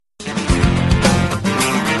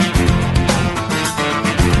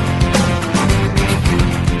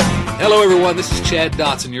Hello, everyone. This is Chad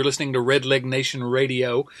Dotson. You're listening to Redleg Nation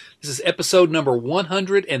Radio. This is episode number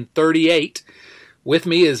 138. With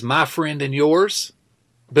me is my friend and yours,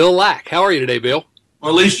 Bill Lack. How are you today, Bill?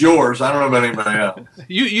 Well, at least yours. I don't know about anybody else.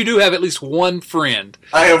 You do have at least one friend.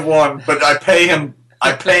 I have one, but I pay him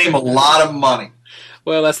a lot of money.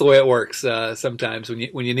 Well, that's the way it works. Sometimes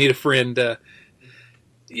when you need a friend, the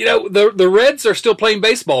Reds are still playing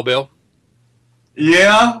baseball, Bill.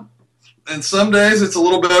 Yeah, and some days it's a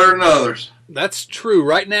little better than others. That's true.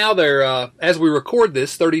 Right now they're, as we record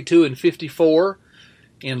this, 32-54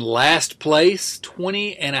 in last place,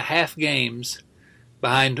 20 and a half games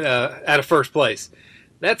behind out of first place.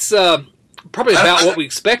 That's probably about what we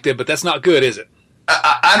expected, but that's not good, is it?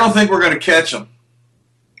 I don't think we're going to catch them.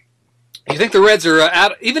 You think the Reds are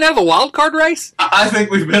even out of the wild card race? I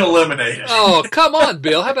think we've been eliminated. Oh, come on,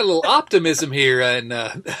 Bill. Have a little optimism here. And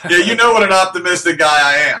yeah, you know what an optimistic guy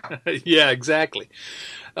I am. Yeah, exactly.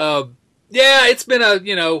 It's been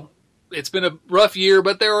a rough year,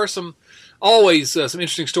 but there are always some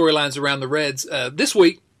interesting storylines around the Reds. This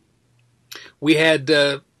week we had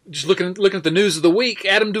just looking at the news of the week.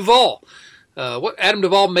 Adam Duvall. Adam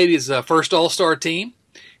Duvall made his first All-Star team.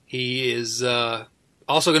 He is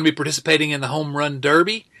also going to be participating in the Home Run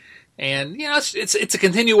Derby. And, it's a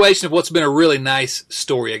continuation of what's been a really nice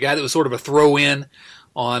story. A guy that was sort of a throw-in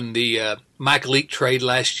on the Mike Leake trade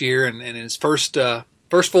last year, and in his first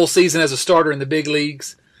full season as a starter in the big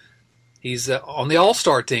leagues, he's on the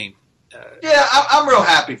All-Star team. Yeah, I'm real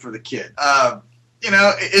happy for the kid.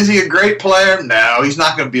 Is he a great player? No, he's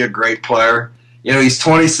not going to be a great player. He's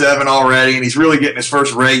 27 already, and he's really getting his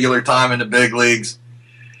first regular time in the big leagues.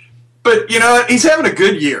 But, he's having a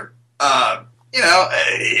good year. And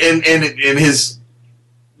his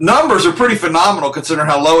numbers are pretty phenomenal considering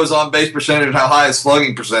how low his on-base percentage and how high his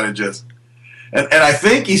slugging percentage is. And I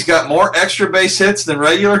think he's got more extra base hits than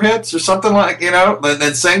regular hits or something like,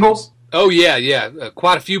 than singles. Oh, yeah.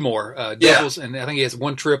 Quite a few more doubles, and I think he has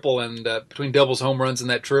one triple, and between doubles, home runs, and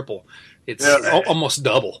that triple, it's almost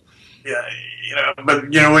double. Yeah, but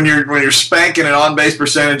when you're spanking an on base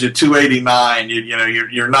percentage at 289,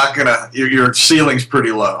 you're not gonna your ceiling's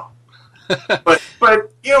pretty low. but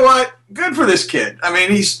you know what? Good for this kid. I mean,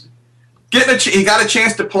 he's he got a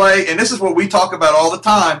chance to play, and this is what we talk about all the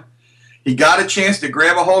time. He got a chance to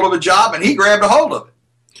grab a hold of a job, and he grabbed a hold of it.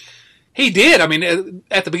 He did. I mean,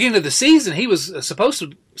 at the beginning of the season, he was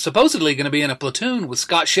supposedly going to be in a platoon with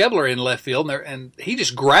Scott Schebler in left field, and he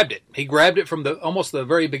just grabbed it. He grabbed it from almost the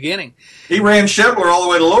very beginning. He ran Schebler all the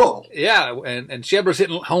way to Louisville. Yeah, and Schebler's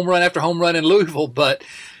hitting home run after home run in Louisville, but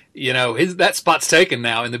that spot's taken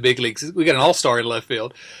now in the big leagues. We got an all-star in left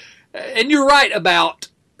field, and you're right about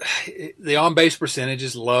the on-base percentage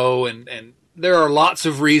is low, and there are lots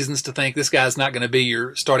of reasons to think this guy's not going to be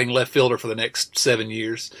your starting left fielder for the next 7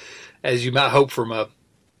 years, as you might hope from a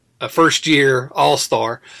first-year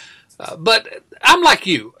all-star. But I'm like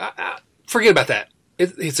you. Forget about that.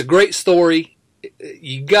 It's a great story.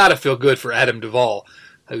 You got to feel good for Adam Duvall,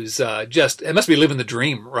 who's it must be living the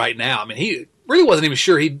dream right now. I mean, he really wasn't even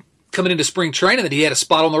sure he'd coming into spring training that he had a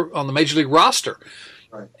spot on the Major League roster.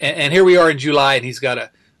 Right. And here we are in July, and he's got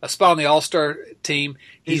a spot on the All-Star team.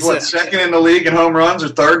 He's second in the league in home runs or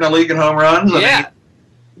third in the league in home runs?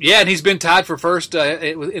 Yeah, and he's been tied for first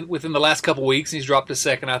within the last couple weeks. He's dropped to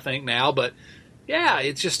second, I think, now. But yeah,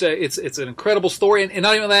 it's just it's an incredible story, and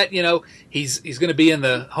not even that. He's going to be in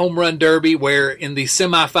the Home Run Derby, where in the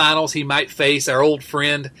semifinals he might face our old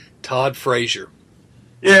friend Todd Frazier.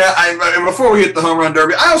 Yeah, before we hit the Home Run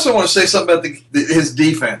Derby, I also want to say something about his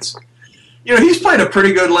defense. He's played a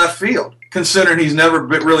pretty good left field, considering he's never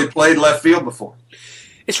really played left field before.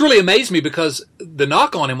 It's really amazed me because the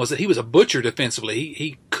knock on him was that he was a butcher defensively.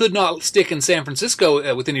 He could not stick in San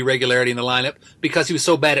Francisco with any regularity in the lineup because he was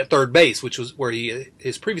so bad at third base, which was where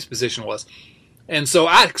his previous position was. And so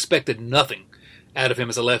I expected nothing out of him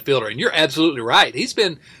as a left fielder. And you're absolutely right. He's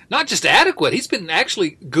been not just adequate, he's been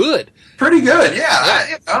actually good. Pretty good,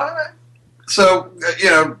 yeah. So,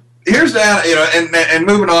 here's down, and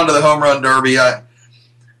moving on to the Home Run Derby,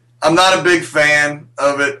 I'm not a big fan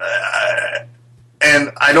of it.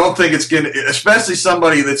 And I don't think it's going to, especially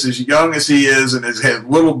somebody that's as young as he is and has had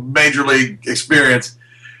little major league experience,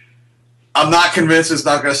 I'm not convinced it's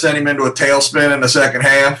not going to send him into a tailspin in the second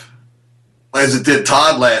half, as it did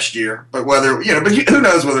Todd last year. But but who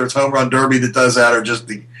knows whether it's Home Run Derby that does that or just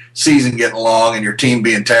the season getting long and your team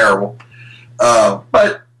being terrible.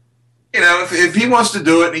 But if he wants to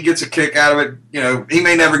do it and he gets a kick out of it, he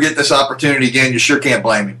may never get this opportunity again. You sure can't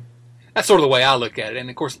blame him. That's sort of the way I look at it. And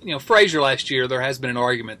of course, Frazier last year, there has been an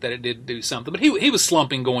argument that it did do something, but he was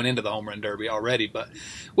slumping going into the home run derby already. But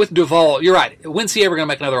with Duvall, you're right. When's he ever going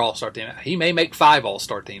to make another All-Star team? He may make 5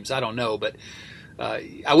 All-Star teams. I don't know, but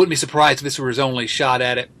I wouldn't be surprised if this were his only shot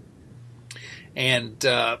at it. And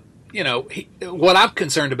what I'm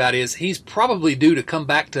concerned about is he's probably due to come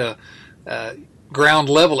back to ground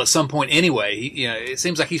level at some point anyway. It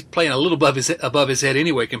seems like he's playing a little above his head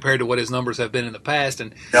anyway compared to what his numbers have been in the past.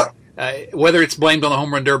 And yep. Whether it's blamed on the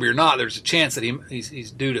home run derby or not, there's a chance that he's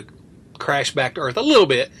due to crash back to earth a little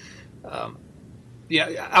bit.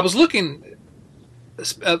 I was looking,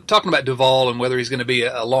 talking about Duvall and whether he's going to be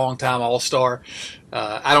a long-time All-Star.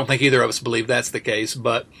 I don't think either of us believe that's the case,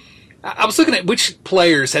 but I was looking at which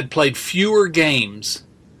players had played fewer games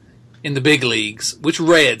in the big leagues, which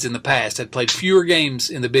Reds in the past had played fewer games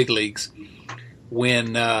in the big leagues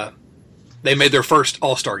when they made their first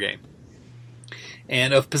All-Star game.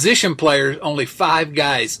 And of position players, only 5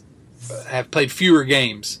 guys have played fewer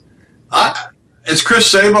games. Is Chris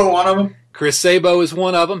Sabo one of them? Chris Sabo is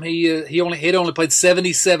one of them. He'd only played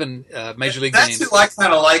 77 major league games. That's who I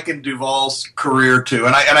kind of like in Duvall's career too.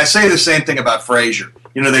 And I say the same thing about Frazier.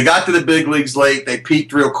 They got to the big leagues late. They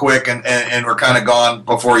peaked real quick and were kind of gone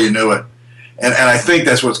before you knew it. And I think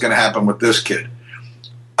that's what's going to happen with this kid.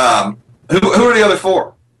 Who are the other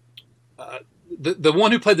 4? The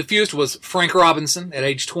one who played the fewest was Frank Robinson at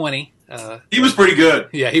age 20. He was pretty good.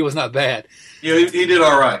 Yeah, he was not bad. He did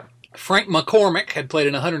all right. Frank McCormick had played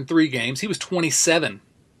in 103 games. He was 27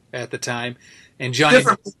 at the time. And Johnny.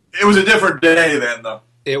 It was a different day then, though.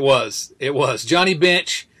 It was. Johnny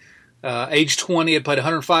Bench, age 20, had played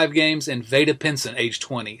 105 games, and Vada Pinson, age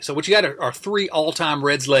 20. So what you got are 3 all-time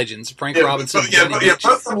Reds legends: Frank Robinson. Both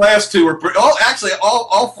of the last 2 were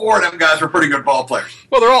all 4 of them guys were pretty good ball players.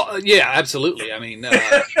 Well, they're all absolutely. I mean,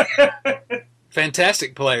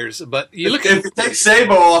 fantastic players. But if you take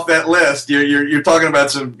Sabo off that list, you're talking about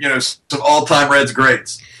some all-time Reds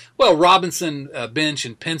greats. Well, Robinson, Bench,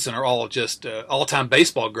 and Pinson are all just all-time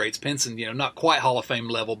baseball greats. Pinson, not quite Hall of Fame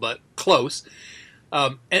level, but close.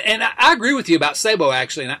 And I agree with you about Sabo,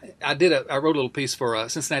 actually. And I wrote a little piece for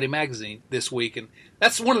Cincinnati Magazine this week, and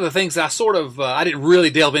that's one of the things I sort of I didn't really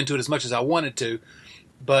delve into it as much as I wanted to,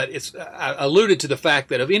 but I alluded to the fact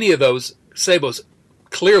that of any of those, Sabo's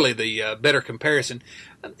clearly the better comparison.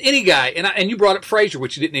 Any guy, and you brought up Frazier,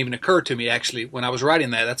 which didn't even occur to me actually when I was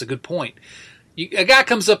writing that. That's a good point. A guy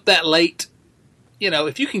comes up that late,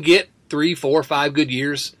 if you can get 3, 4, 5 good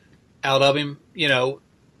years out of him,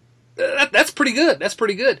 that's pretty good. That's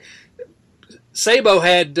pretty good. Sabo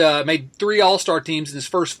had made 3 All-Star teams in his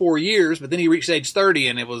first 4 years, but then he reached age 30,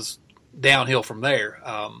 and it was downhill from there.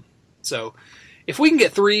 So if we can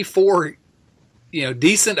get 3, 4,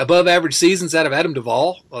 decent above-average seasons out of Adam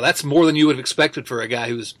Duvall, well, that's more than you would have expected for a guy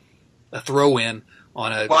who's a throw-in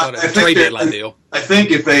on a trade deadline deal. I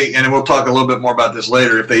think if they, and we'll talk a little bit more about this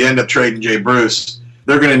later, if they end up trading Jay Bruce,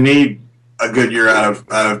 they're going to need a good year out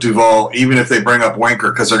of Duvall, even if they bring up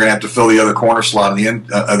Winker, because they're going to have to fill the other corner slot in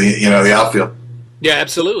the outfield. Yeah,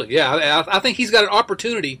 absolutely. Yeah, I think he's got an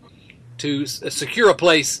opportunity to secure a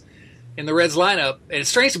place in the Reds lineup. And it's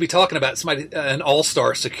strange to be talking about somebody, an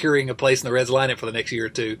all-star, securing a place in the Reds lineup for the next year or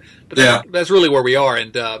two. But that's really where we are.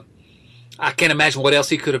 And I can't imagine what else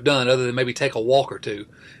he could have done other than maybe take a walk or two.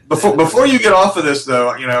 Before you get off of this, though,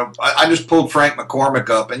 I just pulled Frank McCormick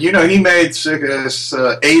up, and he made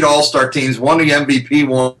 8 All-Star teams, won the MVP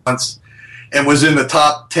once, and was in the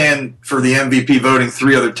top 10 for the MVP voting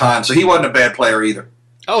 3 other times. So he wasn't a bad player either.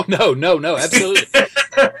 Oh no, absolutely.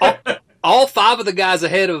 all 5 of the guys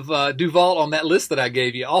ahead of Duvall on that list that I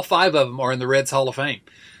gave you, all 5 of them are in the Reds Hall of Fame,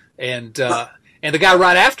 and the guy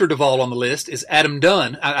right after Duvall on the list is Adam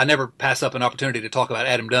Dunn. I never pass up an opportunity to talk about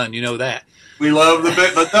Adam Dunn. You know that. We love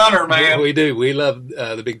the Dunner, man. We do. We love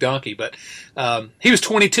the big donkey. But he was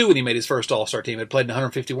 22 when he made his first All-Star team. Had played in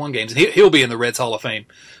 151 games. And he'll be in the Reds Hall of Fame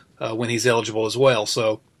when he's eligible as well.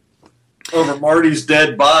 So over Marty's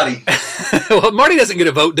dead body. Well, Marty doesn't get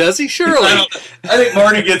a vote, does he? Surely. I think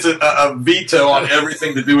Marty gets a veto on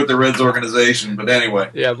everything to do with the Reds organization. But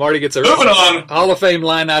anyway. Yeah, Marty gets a moving on. Hall of Fame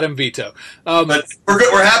line item veto. But we're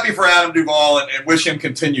good. We're happy for Adam Duvall and wish him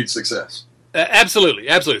continued success. Absolutely.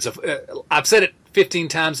 So, I've said it 15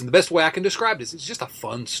 times, and the best way I can describe this, it's just a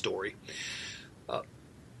fun story.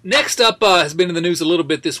 Next up has been in the news a little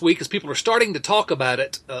bit this week, as people are starting to talk about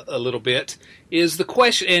it a little bit, is the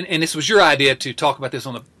question, and this was your idea to talk about this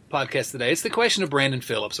on the podcast today, it's the question of Brandon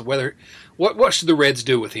Phillips, and what should the Reds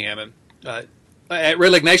do with him. And at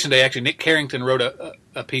Red Leg Nation Day, actually, Nick Carrington wrote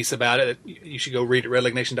a piece about it that you should go read at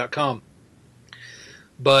redlegnation.com.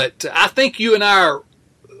 But I think you and I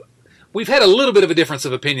we've had a little bit of a difference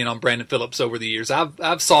of opinion on Brandon Phillips over the years.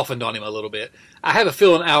 I've softened on him a little bit. I have a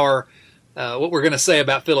feeling what we're going to say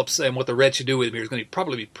about Phillips and what the Reds should do with him here is going to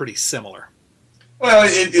probably be pretty similar. Well,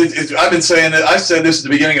 I've been saying that. I said this at the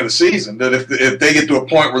beginning of the season, that if they get to a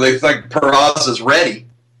point where they think Peraza's ready,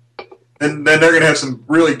 then they're going to have some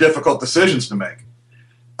really difficult decisions to make.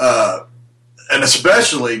 And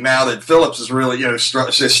especially now that Phillips is really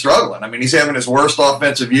struggling. I mean, he's having his worst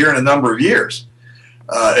offensive year in a number of years.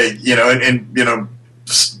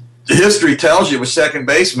 History tells you with second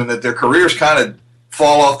basemen that their careers kind of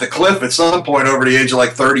fall off the cliff at some point over the age of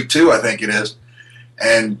like 32, I think it is.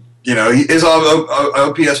 And his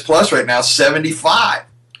OPS plus right now is 75.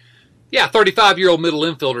 Yeah, 35-year-old middle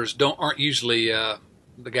infielders aren't usually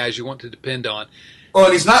the guys you want to depend on. Well,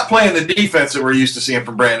 and he's not playing the defense that we're used to seeing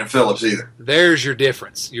from Brandon Phillips either. There's your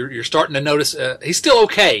difference. You're starting to notice he's still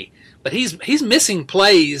okay, but he's missing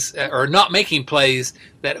plays or not making plays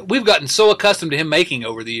that we've gotten so accustomed to him making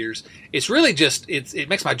over the years. It's really just it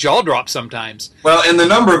makes my jaw drop sometimes. Well, and the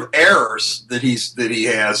number of errors that he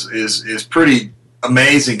has is pretty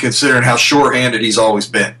amazing considering how shorthanded he's always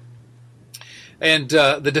been. And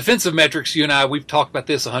the defensive metrics, you and I, we've talked about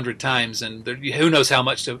this 100 times, and who knows how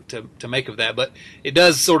much to make of that. But it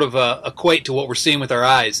does sort of equate to what we're seeing with our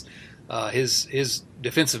eyes. His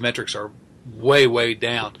defensive metrics are way, way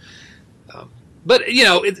down. But,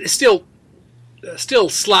 it's still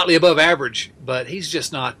slightly above average, but he's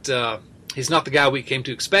just not he's not the guy we came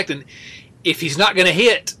to expect. And if he's not going to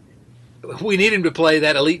hit, we need him to play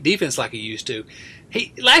that elite defense like he used to.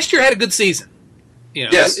 He last year had a good season.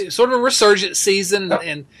 Yes. Sort of a resurgent season,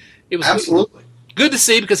 and it was absolutely good to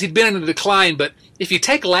see because he'd been in a decline. But if you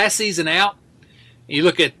take last season out, you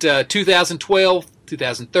look at 2012,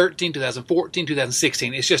 2013, 2014,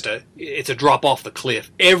 2016, it's a drop off the cliff.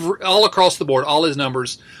 All across the board, all his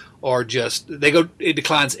numbers are it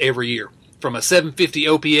declines every year from a 750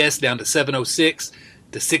 OPS down to 706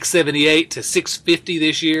 to 678 to 650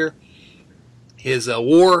 this year. His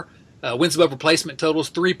WAR. Wins above replacement totals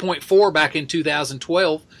 3.4 back in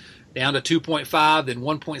 2012, down to 2.5, then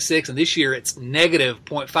 1.6, and this year it's negative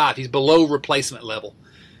 0.5. He's below replacement level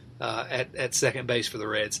at second base for the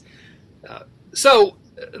Reds. So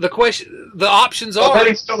the options are. I bet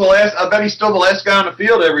he's still the last guy on the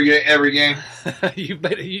field every game.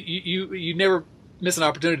 You never miss an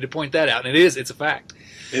opportunity to point that out, and it's a fact.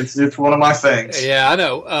 It's one of my things. Yeah, I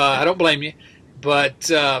know. I don't blame you, but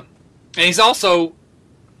and he's also.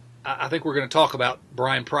 I think we're going to talk about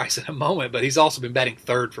Brian Price in a moment, but he's also been batting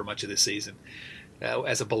third for much of this season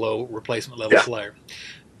as a below replacement level player.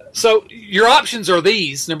 So your options are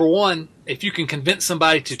these. Number one, if you can convince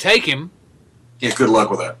somebody to take him. Yeah, good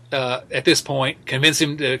luck with that. At this point, convince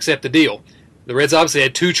him to accept the deal. The Reds obviously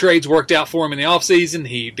had 2 trades worked out for him in the offseason.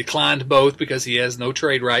 He declined both because he has no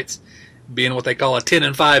trade rights, being what they call a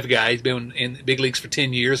 10-5 guy. He's been in the big leagues for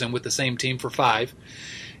 10 years and with the same team for 5.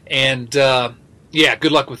 And yeah,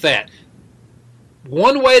 good luck with that.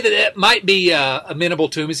 One way that might be amenable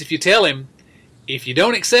to him is if you tell him, if you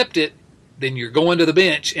don't accept it, then you're going to the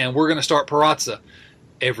bench and we're going to start Peraza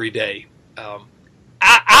every day.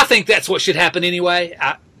 I think that's what should happen anyway.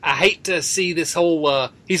 I hate to see this whole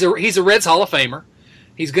he's a Reds Hall of Famer.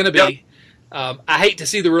 He's going to be. Yep. I hate to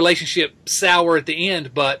see the relationship sour at the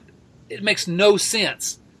end, but it makes no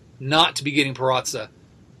sense not to be getting Peraza.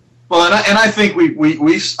 Well, and I think we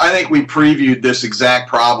previewed this exact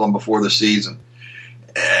problem before the season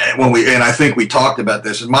and I think we talked about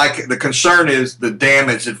this. And the concern is the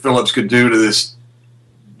damage that Phillips could do to this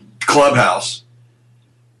clubhouse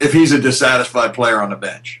if he's a dissatisfied player on the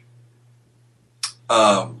bench.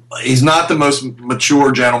 He's not the most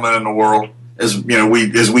mature gentleman in the world, as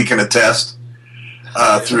we can attest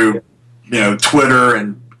through Twitter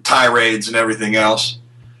and tirades and everything else.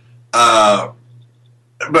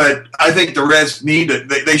 But I think the Reds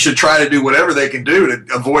they should try to do whatever they can do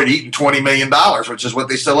to avoid eating $20 million, which is what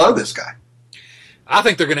they still owe this guy. I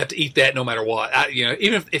think they're going to have to eat that no matter what.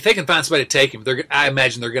 Even if they can find somebody to take him, I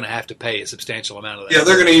imagine they're going to have to pay a substantial amount of that. Yeah,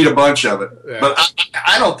 they're going to eat a bunch of it. Yeah. But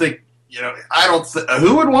I don't think,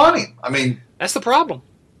 who would want him? I mean, that's the problem.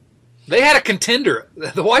 They had a contender.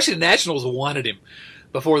 The Washington Nationals wanted him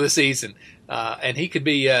before the season, and he could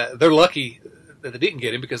be. They're lucky that they didn't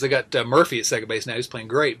get him because they got Murphy at second base now. He's playing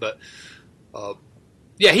great, but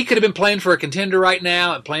yeah, he could have been playing for a contender right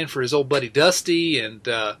now and playing for his old buddy Dusty, and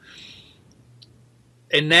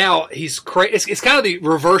now he's crazy. It's kind of the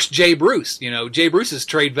reverse Jay Bruce. Jay Bruce's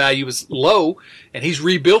trade value was low, and he's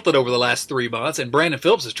rebuilt it over the last 3 months. And Brandon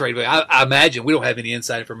Phillips' trade value, I imagine, we don't have any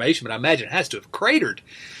inside information, but I imagine it has to have cratered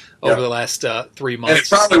over the last 3 months. And it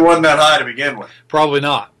probably wasn't that high to begin with. Probably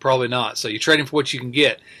not. So you trade him for what you can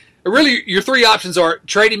get. Really, your three options are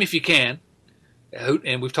trade him if you can,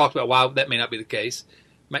 and we've talked about why that may not be the case.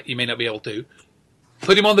 You may not be able to.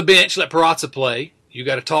 Put him on the bench, let Peraza play. You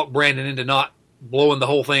got to talk Brandon into not blowing the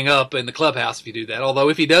whole thing up in the clubhouse if you do that. Although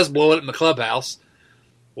if he does blow it in the clubhouse,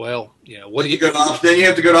 well, what do you do? Then you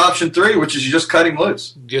have to go to option 3, which is you just cut him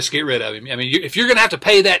loose. Just get rid of him. I mean, if you're going to have to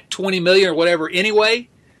pay that $20 million or whatever anyway,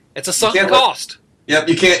 it's a sunk cost. Yep,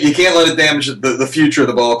 you can't let it damage the future of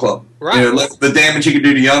the ball club. Right. The damage you can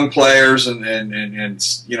do to young players and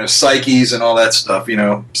psyches and all that stuff.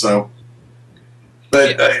 So.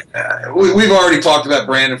 But we've already talked about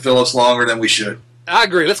Brandon Phillips longer than we should. I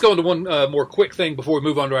agree. Let's go into one more quick thing before we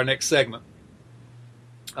move on to our next segment.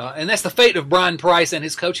 And that's the fate of Brian Price and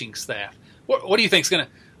his coaching staff. What do you think is going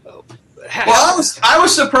to Well, I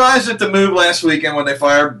was surprised at the move last weekend when they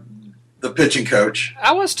fired the pitching coach.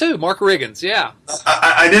 I was too, Mark Riggins, yeah.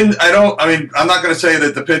 I'm not going to say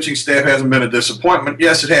that the pitching staff hasn't been a disappointment.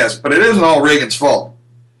 Yes, it has. But it isn't all Riggins' fault.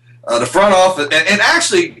 The front office, and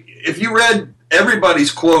actually, if you read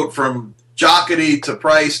everybody's quote from Jocketty to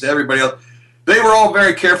Price to everybody else, they were all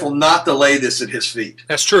very careful not to lay this at his feet.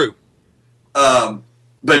 That's true.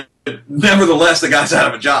 But nevertheless, the guy's out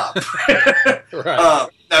of a job. Right.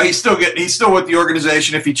 Now he's still with the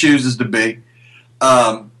organization if he chooses to be.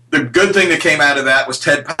 The good thing that came out of that was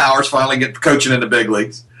Ted Powers finally getting coaching in the big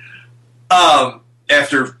leagues.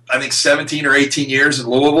 After I think 17 or 18 years in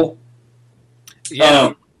Louisville.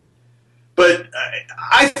 Yeah. But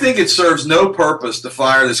I think it serves no purpose to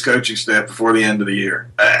fire this coaching staff before the end of the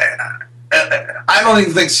year. I don't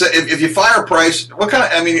even think so. If you fire Price,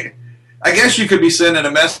 I guess you could be sending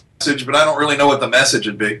a message, but I don't really know what the message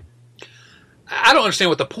would be. I don't understand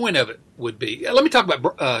what the point of it would be. Let me talk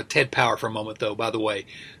about Ted Power for a moment, though, by the way.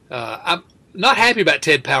 I'm not happy about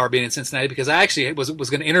Ted Power being in Cincinnati because I actually was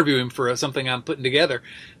going to interview him for something I'm putting together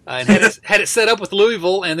and had it set up with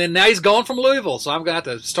Louisville, and then now he's gone from Louisville, so I'm going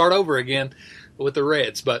to have to start over again with the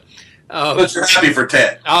Reds. But you're happy for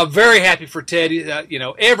Ted. I'm very happy for Ted.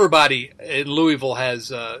 Everybody in Louisville has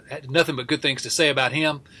had nothing but good things to say about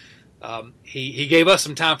him. He gave us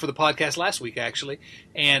some time for the podcast last week, actually,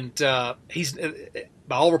 and he's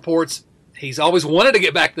by all reports he's always wanted to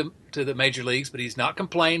get back to the major leagues, but he's not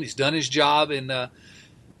complained. He's done his job in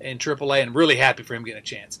AAA, and I'm really happy for him getting a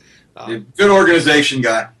chance. Good organization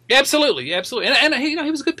guy. Absolutely, and he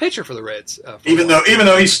was a good pitcher for the Reds. Even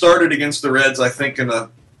though he started against the Reds, I think in the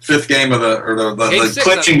 5th game of the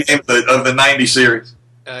clinching game of the '90 series.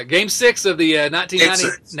 Game 6 of the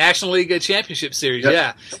 1990 National League Championship Series. Yep.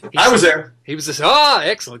 Yeah, I was there. He was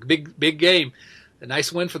excellent, big game. A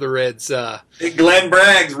nice win for the Reds. Big Glenn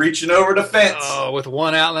Braggs reaching over the fence. With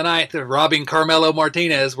 1 out in the 9th, robbing Carmelo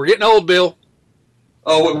Martinez. We're getting old, Bill.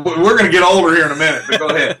 Oh, we're going to get older here in a minute, but go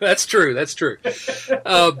ahead. That's true.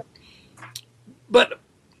 But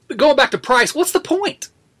going back to Price, what's the point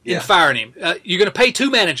in firing him? You're going to pay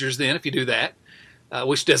 2 managers then if you do that,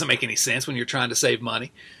 which doesn't make any sense when you're trying to save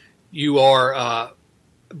money. You are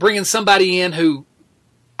bringing somebody in who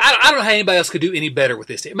I don't know how anybody else could do any better with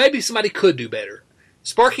this team. Maybe somebody could do better.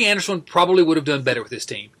 Sparky Anderson probably would have done better with this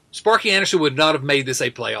team. Sparky Anderson would not have made this a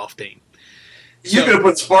playoff team. You could have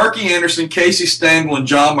put Sparky Anderson, Casey Stengel, and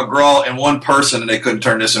John McGraw in one person, and they couldn't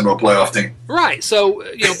turn this into a playoff team. Right. So,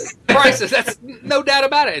 Price, that's no doubt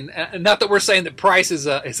about it. And not that we're saying that Price is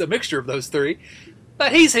a mixture of those 3,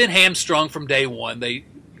 but he's been hamstrung from day one.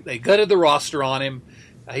 They gutted the roster on him.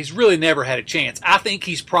 He's really never had a chance. I think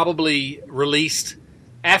he's probably released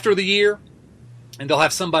after the year, and they'll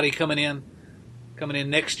have somebody coming in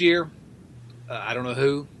next year. I don't know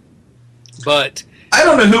who, but I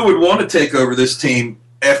don't know who would want to take over this team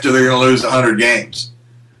after they're going to lose 100 games.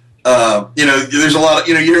 There's a lot of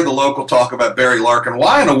you hear the local talk about Barry Larkin.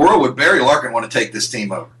 Why in the world would Barry Larkin want to take this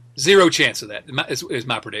team over? Zero chance of that is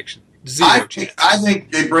my prediction. Zero chance. I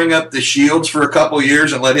think they bring up the Shields for a couple of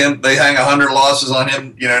years and they hang 100 losses on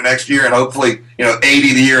him, next year and hopefully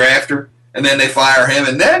 80 the year after. And then they fire him,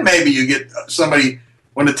 and then maybe you get somebody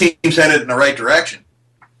when the team's headed in the right direction.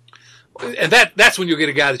 And that's when you'll get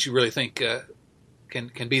a guy that you really think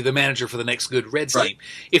can be the manager for the next good Reds team.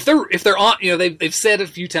 If they're on, they've said it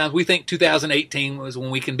a few times. We think 2018 was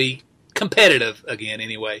when we can be competitive again.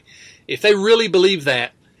 Anyway, if they really believe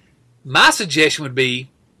that, my suggestion would be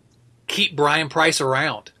keep Brian Price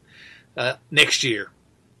around next year,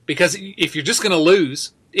 because if you're just going to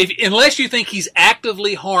lose, unless you think he's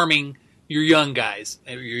actively harming your young guys,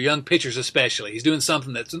 your young pitchers especially. He's doing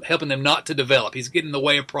something that's helping them not to develop. He's getting in the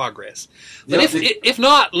way of progress. But if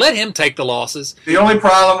not, let him take the losses. The only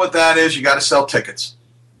problem with that is you got to sell tickets.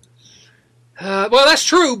 Well, that's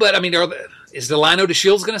true, but is Delino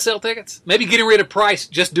DeShields going to sell tickets? Maybe getting rid of Price,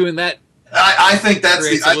 just doing that I think that's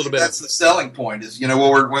creates the selling point. Is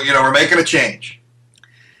we're making a change.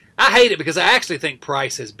 I hate it because I actually think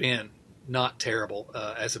Price has been not terrible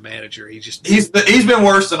as a manager. He's been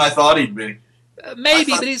worse than I thought he'd be.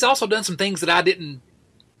 Maybe, but he's also done some things that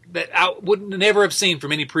I wouldn't never have seen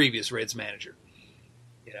from any previous Reds manager.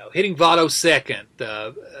 Hitting Votto second,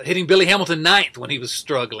 hitting Billy Hamilton ninth when he was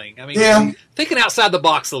struggling. I mean, thinking outside the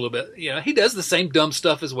box a little bit. He does the same dumb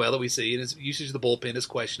stuff as well that we see, and his usage of the bullpen is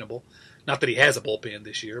questionable. Not that he has a bullpen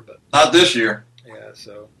this year, but not this year. Yeah,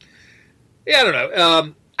 so I don't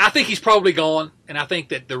know. I think he's probably gone, and I think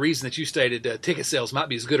that the reason that you stated ticket sales might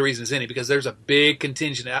be as good a reason as any because there's a big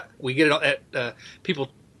contingent. We get it at people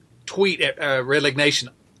tweet at Red Leg Nation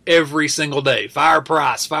every single day. Fire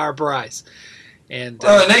Price. And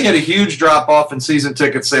they had a huge drop off in season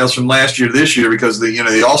ticket sales from last year to this year because of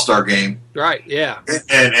the All-Star game. Right. Yeah.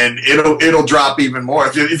 And it'll drop even more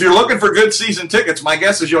if you're looking for good season tickets. My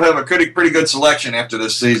guess is you'll have a pretty good selection after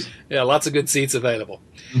this season. Yeah, lots of good seats available.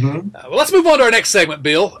 Mm-hmm. Well, let's move on to our next segment,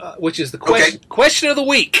 Bill, which is the question of the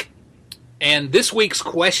week. And this week's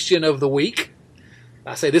question of the week.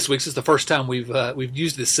 I say this week's is the first time we've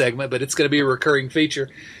used this segment, but it's going to be a recurring feature.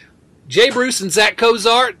 Jay Bruce and Zach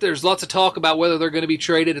Cozart, there's lots of talk about whether they're going to be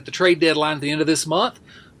traded at the trade deadline at the end of this month.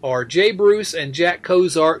 Are Jay Bruce and Jack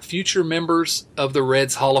Cozart future members of the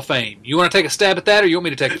Reds Hall of Fame? You want to take a stab at that, or you want me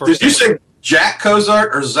to take it first? Did you say Jack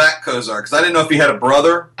Cozart or Zach Cozart? Because I didn't know if he had a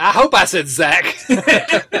brother. I hope I said Zach.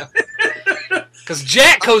 Because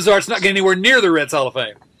Jack Cozart's not getting anywhere near the Reds Hall of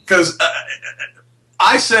Fame. Because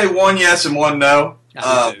I say one yes and one no.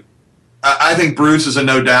 I do too. I think Bruce is a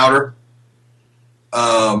no-doubter.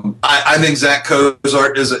 I think Zach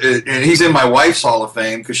Cozart and he's in my wife's Hall of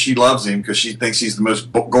Fame because she loves him because she thinks he's the most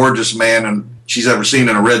gorgeous man she's ever seen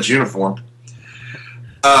in a Reds uniform.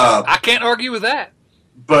 I can't argue with that.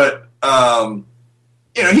 But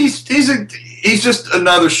he's just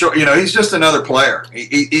another short. He's just another player.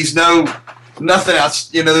 He's nothing else.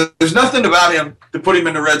 There's nothing about him to put him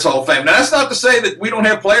in the Reds Hall of Fame. Now that's not to say that we don't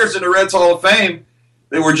have players in the Reds Hall of Fame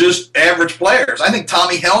that were just average players. I think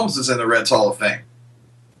Tommy Helms is in the Reds Hall of Fame.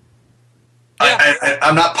 Yeah.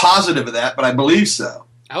 I'm not positive of that, but I believe so.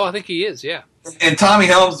 Oh, I think he is, yeah. And Tommy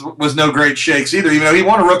Helms was no great shakes either, even though he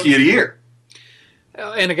won a Rookie of the Year.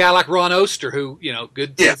 And a guy like Ron Oster, who,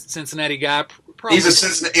 good Cincinnati guy. He's a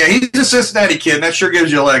Cincinnati kid, and that sure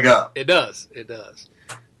gives you a leg up. It does.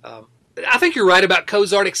 I think you're right about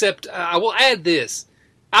Cozart, except I will add this.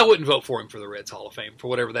 I wouldn't vote for him for the Reds Hall of Fame, for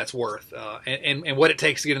whatever that's worth. And what it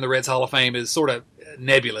takes to get in the Reds Hall of Fame is sort of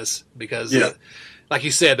nebulous because, like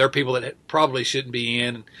you said, there are people that probably shouldn't be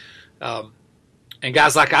in. And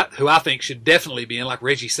guys who I think should definitely be in, like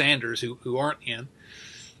Reggie Sanders, who aren't in.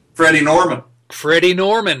 Freddie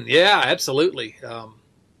Norman, yeah, absolutely. And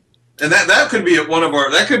that could be one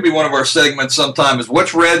of our segments sometime is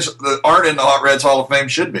which Reds that aren't in the Hot Reds Hall of Fame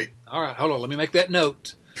should be. All right, hold on, let me make that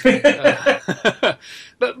note.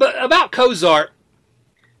 But about Cozart,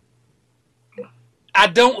 I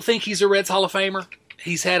don't think he's a Reds Hall of Famer.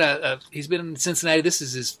 He's he's been in Cincinnati. This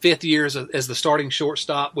is his 5th year as the starting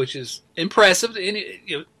shortstop, which is impressive.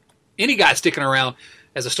 Any guy sticking around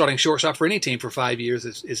as a starting shortstop for any team for 5 years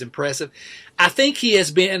is impressive. I think he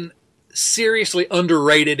has been seriously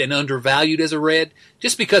underrated and undervalued as a Red,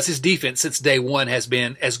 just because his defense since day one has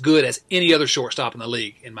been as good as any other shortstop in the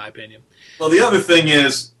league, in my opinion. Well, the other thing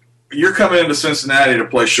is, you're coming into Cincinnati to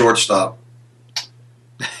play shortstop.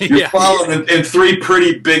 You're following in 3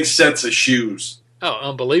 pretty big sets of shoes. Oh,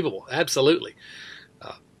 unbelievable! Absolutely,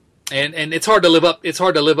 and it's hard to live up. It's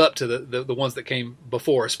hard to live up to the ones that came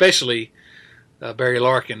before, especially Barry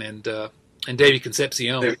Larkin and Davey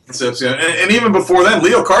Concepcion. And even before them,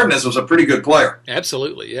 Leo Cardenas was a pretty good player.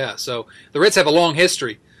 Absolutely, yeah. So the Reds have a long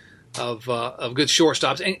history of good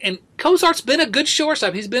shortstops, and Cozart's been a good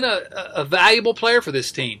shortstop. He's been a valuable player for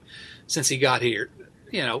this team since he got here.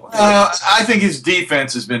 I think his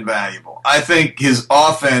defense has been valuable. I think his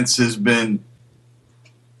offense has been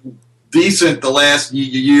decent the last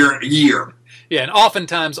year. Yeah, and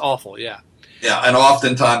oftentimes awful. Yeah. Yeah, and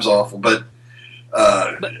oftentimes awful, but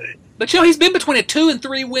he's been between a 2 and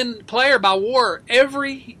 3 win player by WAR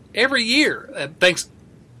every year, thanks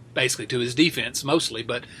basically to his defense mostly.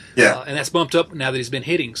 But and that's bumped up now that he's been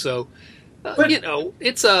hitting. So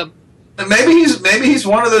it's a. Maybe he's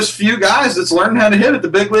one of those few guys that's learning how to hit at the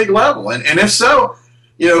big league level, and if so,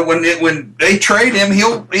 when they trade him,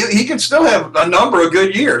 he can still have a number of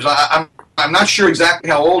good years. I'm not sure exactly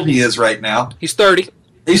how old he is right now. He's 30.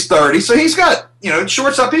 He's 30, so he's got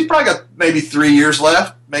shortstop. He's probably got maybe 3 years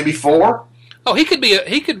left, maybe 4. Oh, he could be.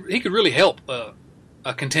 He could really help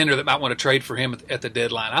a contender that might want to trade for him at the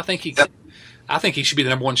deadline. I think he could. I think he should be the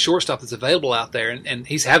number one shortstop that's available out there, and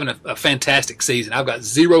he's having a fantastic season. I've got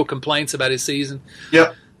zero complaints about his season.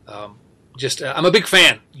 Yep. I'm a big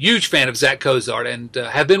fan, huge fan of Zach Cozart, and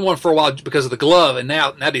have been one for a while because of the glove, and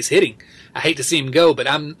now that he's hitting, I hate to see him go, but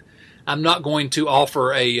I'm not going to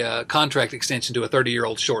offer a contract extension to a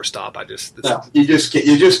 30-year-old shortstop. No, you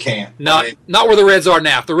just can't. Not where the Reds are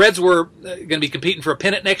now. If the Reds were going to be competing for a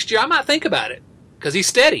pennant next year, I might think about it because he's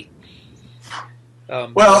steady.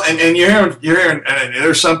 Well, and you're hearing, and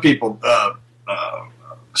there's some people.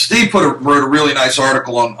 Steve wrote a really nice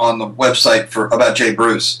article on the website about Jay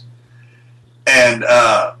Bruce, and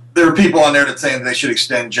there were people on there that saying they should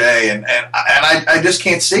extend Jay, and I just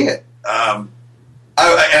can't see it. And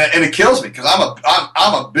it kills me because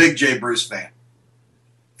I'm a big Jay Bruce fan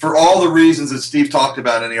for all the reasons that Steve talked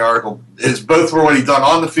about in the article. Is both for what he's done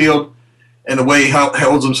on the field and the way he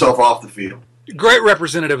holds himself off the field. Great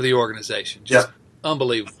representative of the organization. Just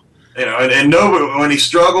unbelievable. And nobody, when he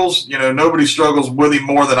struggles, nobody struggles with him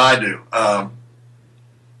more than I do.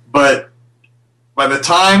 But by the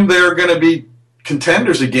time they're going to be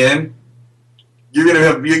contenders again,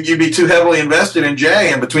 you'd be too heavily invested in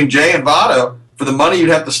Jay, and between Jay and Votto, for the money you'd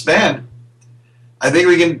have to spend, I think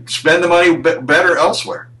we can spend the money better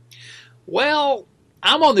elsewhere. Well,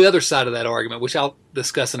 I'm on the other side of that argument, which I'll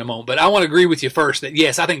discuss in a moment. But I want to agree with you first that,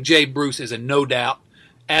 yes, I think Jay Bruce is a no doubt,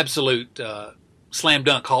 absolute slam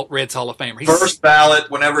dunk Reds Hall of Famer. First ballot,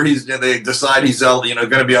 whenever they decide he's going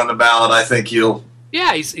to be on the ballot, I think he'll.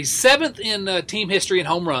 Yeah, he's seventh in team history in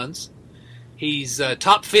home runs. He's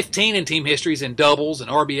top 15 in team histories in doubles and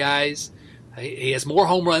RBIs. He has more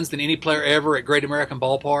home runs than any player ever at Great American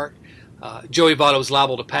Ballpark. Joey Votto is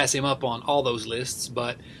liable to pass him up on all those lists,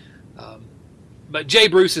 but Jay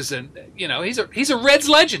Bruce is he's a Reds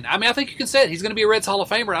legend. I mean, I think you can say it. He's going to be a Reds Hall of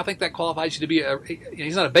Famer. I think that qualifies you to be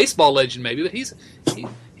he's not a baseball legend maybe, but he's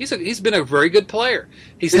been a very good player.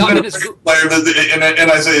 He's not been a great player,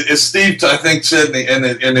 and I say, as Steve I think said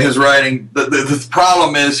in his writing, the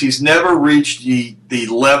problem is he's never reached the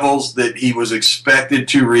levels that he was expected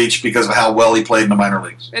to reach because of how well he played in the minor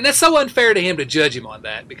leagues. And that's so unfair to him to judge him on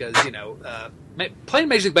that because playing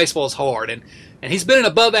Major League Baseball is hard, and he's been an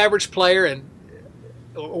above average player. And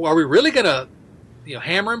are we really going to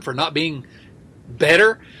hammer him for not being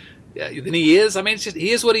better than he is? I mean, it's just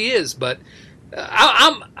he is what he is, but.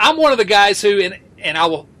 I'm one of the guys who, and I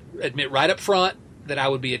will admit right up front that I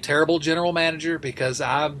would be a terrible general manager because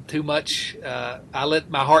I'm too much. I let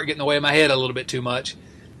my heart get in the way of my head a little bit too much.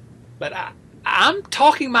 But I'm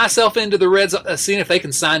talking myself into the Reds, seeing if they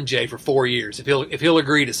can sign Jay for 4 years. If he'll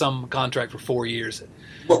agree to some contract for 4 years.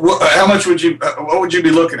 How much would you? What would you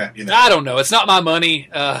be looking at? I don't know. It's not my money.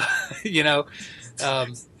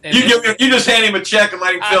 You just hand him a check and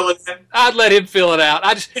let him fill it in. I'd let him fill it out.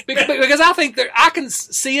 Because I think I can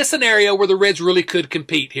see a scenario where the Reds really could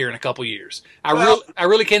compete here in a couple years. I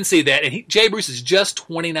really can see that. And Jay Bruce is just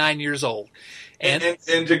 29 years old. And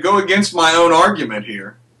to go against my own argument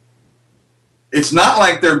here, it's not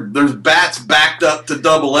like there's bats backed up to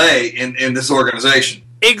Double-A in this organization.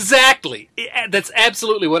 Exactly. That's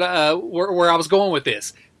absolutely what where I was going with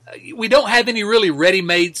this. We don't have any really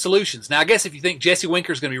ready-made solutions. Now, I guess if you think Jesse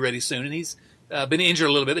Winker's going to be ready soon, and he's been injured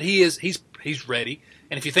a little bit, but he's ready.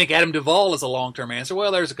 And if you think Adam Duvall is a long-term answer,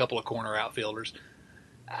 well, there's a couple of corner outfielders.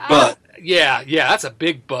 But yeah, that's a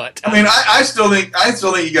big but. I mean, I still think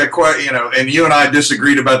you got quite, and you and I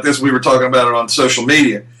disagreed about this. We were talking about it on social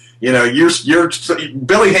media. You're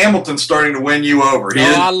Billy Hamilton's starting to win you over.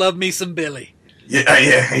 I love me some Billy.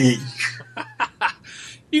 Yeah.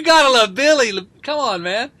 You gotta love Billy. Come on,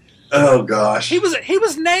 man. Oh gosh. He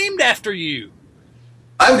was named after you.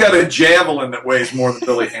 I've got a javelin that weighs more than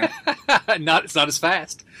Billy Hamilton. It's not as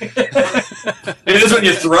fast. It is when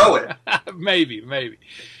you throw it. Maybe.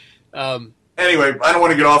 Anyway, I don't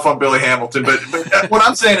want to get off on Billy Hamilton, but what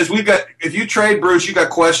I'm saying is if you trade Bruce, you got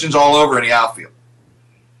questions all over in the outfield.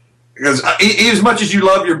 Because as much as you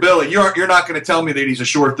love your Billy, you're not going to tell me that he's a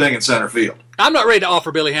sure thing in center field. I'm not ready to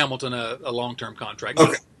offer Billy Hamilton a long-term contract.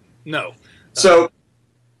 Okay. No. So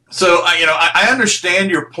I understand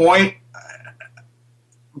your point,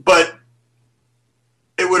 but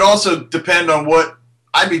it would also depend on what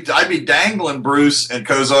I'd be dangling Bruce and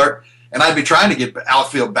Cozart, and I'd be trying to get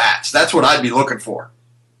outfield bats. That's what I'd be looking for.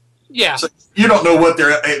 Yeah. So you don't know what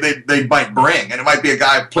they might bring, and it might be a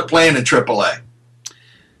guy playing in AAA.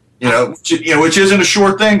 Which isn't a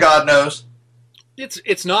sure thing, God knows.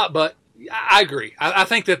 It's not, but I agree. I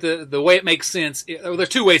think that the way it makes sense, there's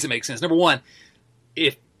two ways it makes sense. Number one,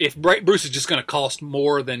 if Bruce is just going to cost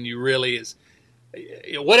more than you really is,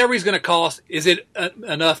 whatever he's going to cost, is it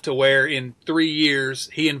enough to where in 3 years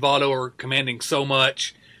he and Votto are commanding so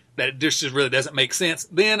much that it just really doesn't make sense,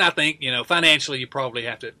 then I think, financially you probably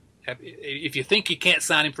have to, if you think you can't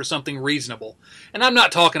sign him for something reasonable. And I'm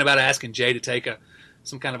not talking about asking Jay to take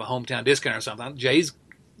some kind of a hometown discount or something. Jay's,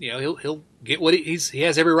 he'll get what he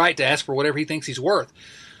has every right to ask for whatever he thinks he's worth.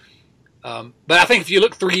 But I think if you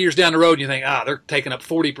look 3 years down the road and you think, they're taking up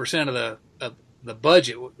 40% of the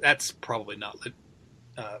budget, that's probably not.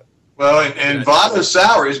 Well, and Votto's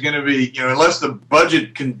salary is going to be, unless the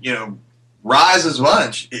budget can, rise as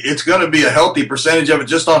much, it's going to be a healthy percentage of it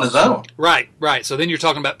just on his own. Right. So then you're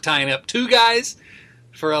talking about tying up two guys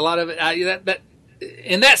for a lot of it. That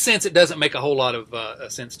in that sense, it doesn't make a whole lot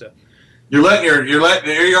of sense to. Here you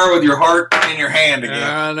are with your heart in your hand again.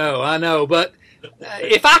 I know, but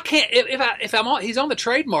if he's on the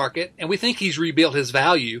trade market and we think he's rebuilt his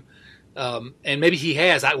value, and maybe he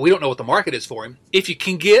has. We don't know what the market is for him. If you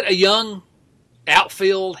can get a young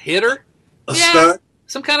outfield hitter, stud.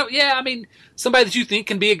 Some kind of, somebody that you think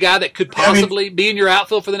can be a guy that could possibly be in your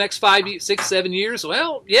outfield for the next 5, 6, 7 years.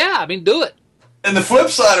 Well, do it. And the flip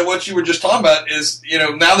side of what you were just talking about is,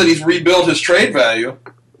 now that he's rebuilt his trade value,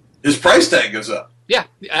 his price tag goes up. Yeah,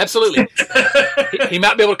 absolutely. he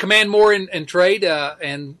might be able to command more in trade,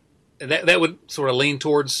 and that would sort of lean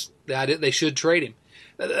towards the idea they should trade him.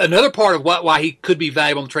 Another part of why he could be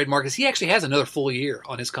valuable in the trade market is he actually has another full year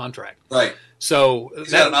on his contract. Right. So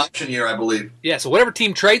he's got an option year, I believe. Yeah, so whatever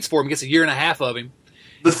team trades for him gets a year and a half of him.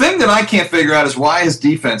 The thing that I can't figure out is why his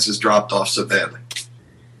defense has dropped off so badly.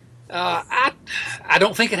 I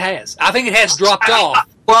don't think it has. I think it has dropped off.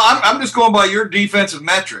 Well, I'm just going by your defensive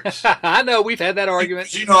metrics. I know we've had that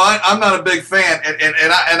argument. I'm not a big fan,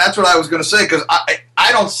 and that's what I was going to say because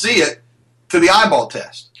I don't see it to the eyeball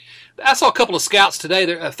test. I saw a couple of scouts today.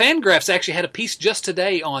 Fangraphs actually had a piece just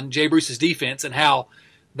today on Jay Bruce's defense and how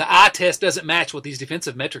the eye test doesn't match what these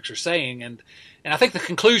defensive metrics are saying. And I think the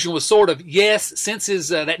conclusion was sort of, yes, since his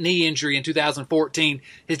that knee injury in 2014,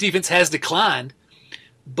 his defense has declined,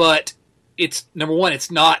 but it's, number one, it's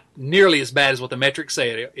not nearly as bad as what the metrics say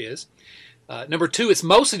it is. Number two, it's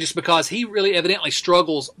mostly just because he really evidently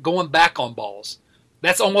struggles going back on balls.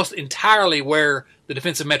 That's almost entirely where the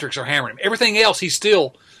defensive metrics are hammering him. Everything else, he's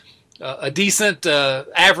still a decent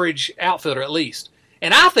average outfielder at least.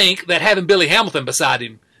 And I think that having Billy Hamilton beside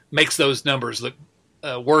him makes those numbers look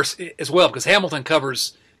worse as well, because Hamilton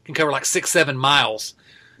can cover like 6-7 miles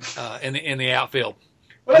in the outfield.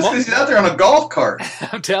 Well, that's because he's out there on a golf cart.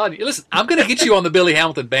 I'm telling you. Listen, I'm going to get you on the Billy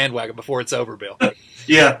Hamilton bandwagon before it's over, Bill.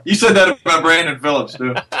 Yeah, you said that about Brandon Phillips,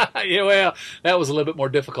 too. Yeah, well, that was a little bit more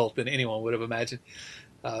difficult than anyone would have imagined.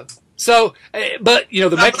 But the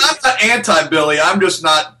I'm not anti-Billy. I'm just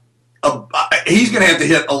not. He's going to have to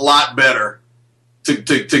hit a lot better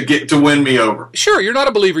to win me over. Sure, you're not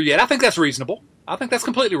a believer yet. I think that's reasonable. I think that's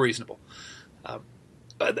completely reasonable.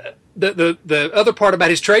 But the other part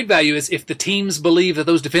about his trade value is if the teams believe that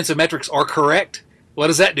those defensive metrics are correct, what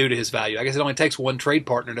does that do to his value? I guess it only takes one trade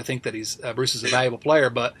partner to think that Bruce is a valuable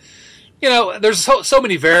player. But there's so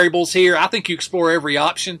many variables here. I think you explore every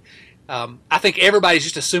option. I think everybody's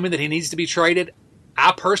just assuming that he needs to be traded.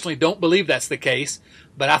 I personally don't believe that's the case,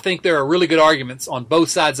 but I think there are really good arguments on both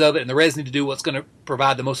sides of it, and the Reds need to do what's going to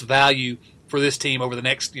provide the most value for this team over the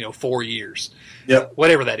next 4 years. Yep.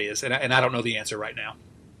 Whatever that is, and I don't know the answer right now.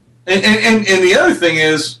 And the other thing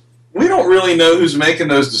is, we don't really know who's making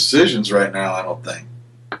those decisions right now, I don't think.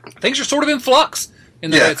 Things are sort of in flux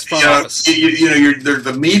in the Reds front office.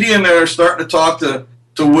 The media and they're starting to talk to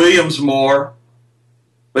Williams more,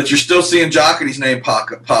 but you're still seeing Jocketty's name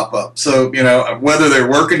pop up. So, whether they're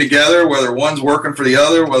working together, whether one's working for the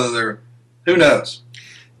other, who knows?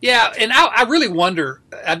 Yeah, and I really wonder,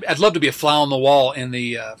 I'd love to be a fly on the wall in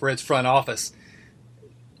the Reds front office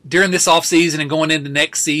during this offseason and going into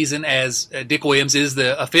next season as Dick Williams is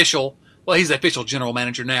the official, well, he's the official general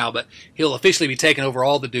manager now, but he'll officially be taking over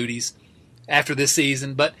all the duties after this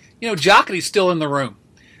season. But, Jocketty's still in the room.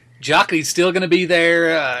 Jocketty's still going to be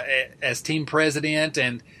there as team president,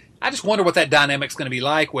 and I just wonder what that dynamic's going to be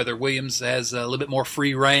like, whether Williams has a little bit more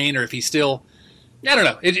free reign or if he's still, I don't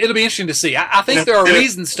know. It'll be interesting to see. I think there are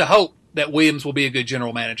reasons to hope that Williams will be a good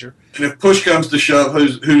general manager. And if push comes to shove, who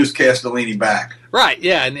does Castellini back? Right,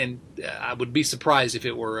 yeah, and I would be surprised if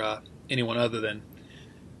it were anyone other than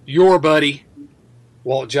your buddy,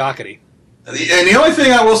 Walt Jocketty. And the only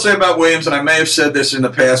thing I will say about Williams, and I may have said this in the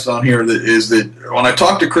past on here, is that when I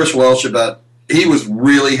talked to Chris Welsh he was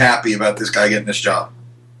really happy about this guy getting this job.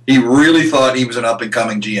 He really thought he was an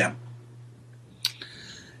up-and-coming GM.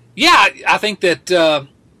 Yeah, I think that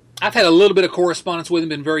I've had a little bit of correspondence with him.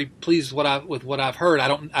 Been very pleased with what I've heard. I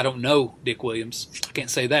don't know Dick Williams. I can't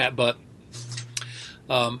say that, but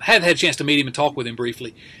have had a chance to meet him and talk with him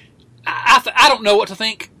briefly. I don't know what to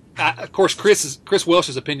think. of course, Chris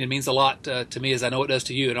Welsh's opinion means a lot to me, as I know it does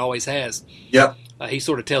to you, and always has. Yep. He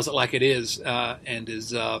sort of tells it like it is, and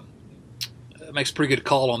is makes a pretty good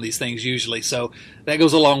call on these things usually. So that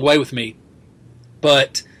goes a long way with me.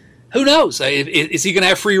 But who knows? Is he going to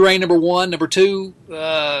have free reign? Number one, number two?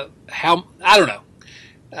 I don't know.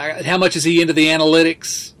 How much is he into the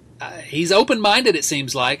analytics? He's open-minded. It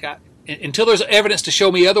seems like. Until there's evidence to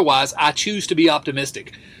show me otherwise, I choose to be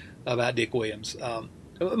optimistic about Dick Williams.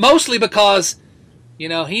 Mostly because, he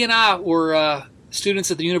and I were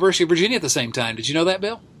students at the University of Virginia at the same time. Did you know that,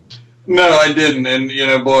 Bill? No, I didn't,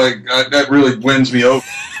 and boy, that really wins me over.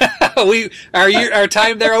 Our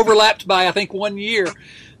time there overlapped by, I think, 1 year.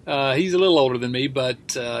 He's a little older than me,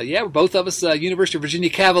 but we're both of us University of Virginia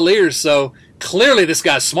Cavaliers. So clearly, this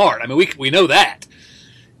guy's smart. I mean, we know that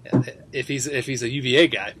if he's a UVA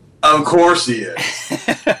guy. Of course he is.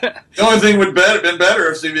 The only thing would have been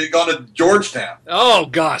better if he had gone to Georgetown. Oh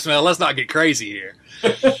gosh, man, let's not get crazy here.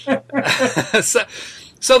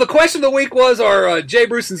 So the question of the week was, are Jay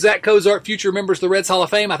Bruce and Zach Cozart future members of the Reds Hall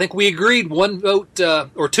of Fame? I think we agreed one vote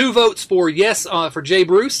or two votes for yes for Jay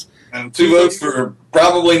Bruce. And two votes for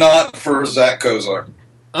probably not for Zach Cozart.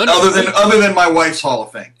 Other than my wife's Hall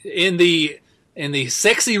of Fame. In the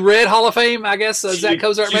sexy red Hall of Fame, I guess Zach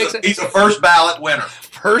Cozart makes it. He's a first ballot winner.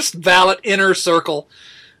 First ballot inner circle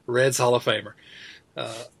Reds Hall of Famer.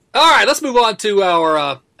 All right, let's move on to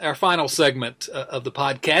our final segment of the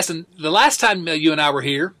podcast. And the last time you and I were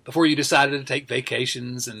here, before you decided to take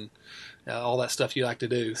vacations and all that stuff you like to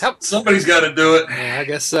do. Somebody's got to do it. Yeah, I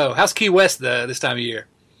guess so. How's Key West this time of year?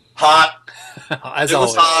 Hot. As it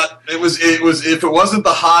always. Was hot. It was. If it wasn't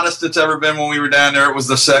the hottest it's ever been when we were down there, it was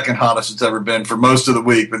the second hottest it's ever been for most of the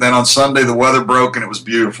week. But then on Sunday, the weather broke and it was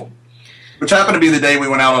beautiful, which happened to be the day we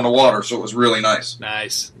went out on the water, so it was really nice.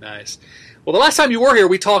 Nice. Well, the last time you were here,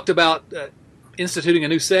 we talked about instituting a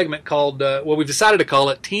new segment called, we've decided to call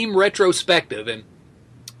it Team Retrospective. And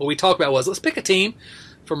what we talked about was, let's pick a team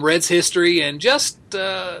from Reds history and just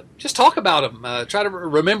talk about them, try to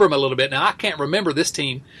remember them a little bit. Now, I can't remember this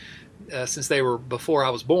team since they were before I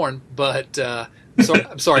was born, but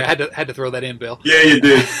I'm sorry, I had to throw that in, Bill. Yeah, you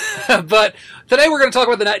did. But today we're going to talk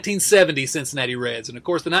about the 1970 Cincinnati Reds. And, of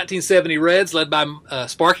course, the 1970 Reds, led by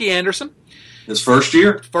Sparky Anderson. His first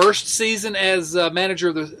year? First season as manager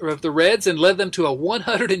of the Reds, and led them to a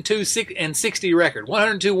 102-60 record,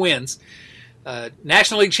 102 wins.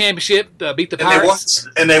 National League Championship, beat the Pirates.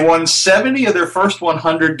 And they won 70 of their first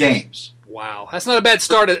 100 games. Wow. That's not a bad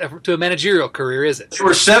start to a managerial career, is it? They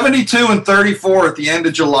were 72-34 at the end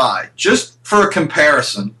of July, just for a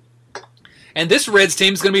comparison. And this Reds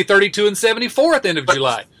team is going to be 32-74 at the end of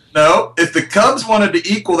July. No, if the Cubs wanted to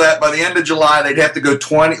equal that by the end of July, they'd have to go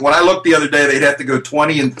 20. When I looked the other day, they'd have to go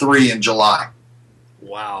 20-3 in July.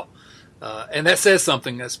 Wow. And that says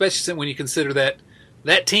something, especially when you consider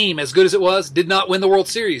that team, as good as it was, did not win the World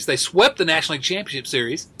Series. They swept the National League Championship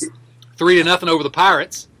Series 3-0 over the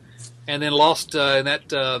Pirates, and then lost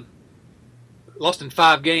in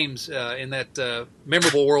 5 games in that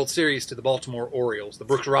memorable World Series to the Baltimore Orioles, the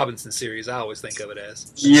Brooks Robinson series. I always think of it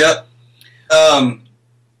as. Yep.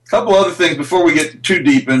 Couple other things before we get too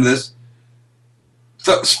deep into this.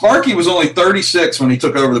 So Sparky was only 36 when he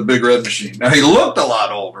took over the Big Red Machine. Now, he looked a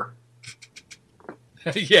lot older.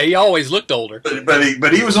 Yeah, he always looked older.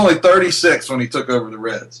 But he was only 36 when he took over the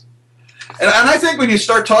Reds. And I think when you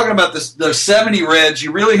start talking about the 70 Reds,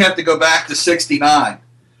 you really have to go back to 69.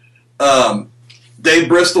 Dave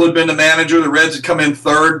Bristol had been the manager. The Reds had come in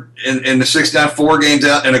third in the 69, 4 games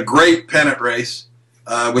out, in a great pennant race.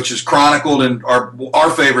 Which is chronicled in our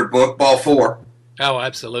favorite book, Ball 4. Oh,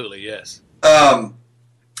 absolutely, yes.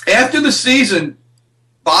 After the season,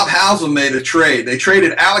 Bob Howsam made a trade. They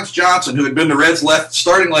traded Alex Johnson, who had been the Reds'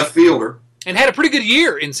 starting left fielder. And had a pretty good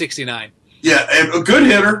year in 69. Yeah, a good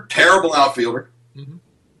hitter, terrible outfielder. Mm-hmm.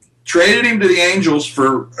 Traded him to the Angels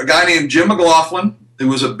for a guy named Jim McLaughlin, who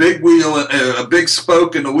was a big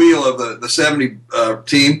spoke in the wheel of the 70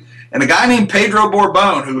 team. And a guy named Pedro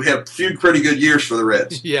Borbon, who had a few pretty good years for the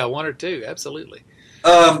Reds. Yeah, 1 or 2, absolutely.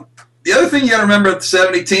 The other thing you got to remember at the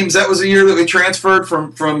 70 teams, that was the year that we transferred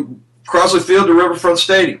from Crosley Field to Riverfront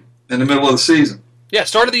Stadium in the middle of the season. Yeah,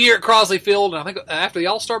 started the year at Crosley Field, and I think after the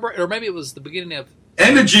All-Star break, or maybe it was the beginning of...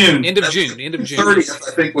 End of June. End of June. 30th,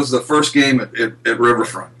 I think, was the first game at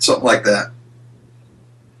Riverfront, something like that.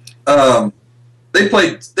 They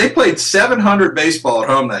played 700 baseball at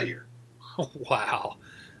home that year. Wow.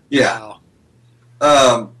 Yeah.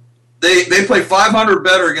 Wow. They played 500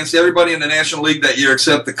 better against everybody in the National League that year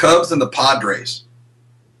except the Cubs and the Padres.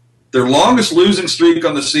 Their longest losing streak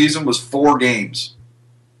on the season was 4 games.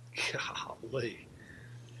 Golly.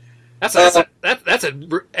 That's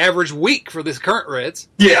an average week for this current Reds.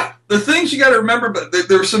 Yeah. The things you got to remember, but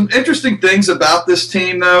there's some interesting things about this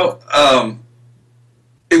team, though.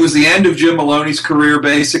 It was the end of Jim Maloney's career,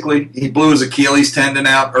 basically. He blew his Achilles tendon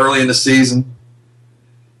out early in the season.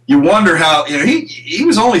 You wonder how, he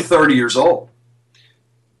was only 30 years old.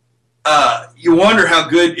 You wonder how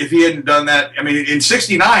good if he hadn't done that. I mean, in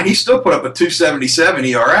 69, he still put up a 2.77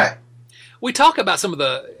 ERA. We talk about some of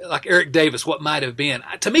like Eric Davis, what might have been.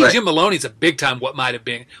 To me, right. Jim Maloney's a big time what might have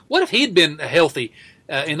been. What if he'd been healthy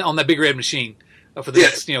on that Big Red Machine for the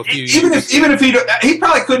next few years? Even if he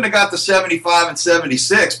probably couldn't have got to 75 and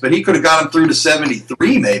 76, but he could have got him through to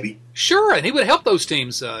 73 maybe. Sure, and he would help those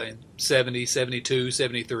teams in 70, 72,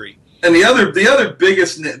 73. And the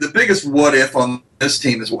biggest what if on this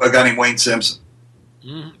team is a guy named Wayne Simpson.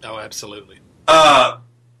 Oh, absolutely.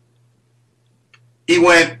 He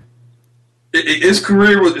went. His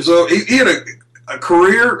career was so he had a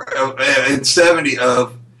career in 70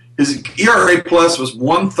 of his ERA plus was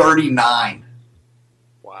 139.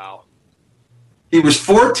 Wow. He was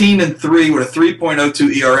 14-3 with a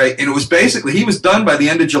 3.02 ERA, and it was basically he was done by the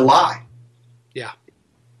end of July. Yeah.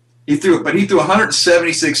 He threw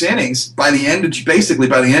 176 innings by the end of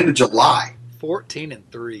July.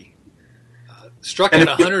 14-3. Struck out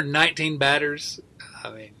 119 batters.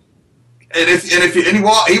 I mean. And that's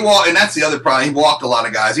the other problem. He walked a lot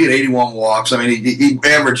of guys. He had 81 walks. I mean, he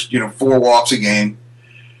averaged 4 walks a game.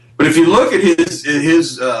 But if you look at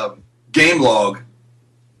his game log,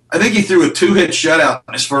 I think he threw a 2-hit shutout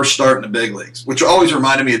in his first start in the big leagues, which always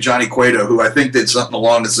reminded me of Johnny Cueto, who I think did something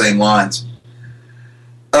along the same lines.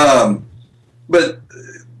 But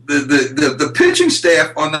the pitching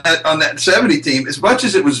staff on that 70 team, as much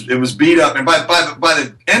as it was beat up, and by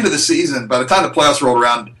the end of the season, by the time the playoffs rolled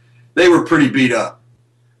around, they were pretty beat up.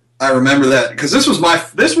 I remember that because this was my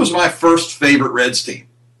first favorite Reds team.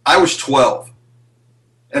 I was 12,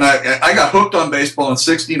 and I got hooked on baseball in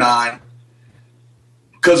 '69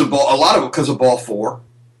 because of Ball 4,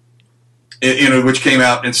 which came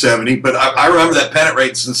out in '70. But I remember that pennant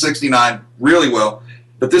race in '69 really well.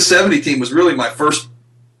 But this '70 team was really my first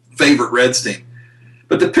favorite Reds team.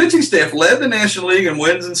 But the pitching staff led the National League in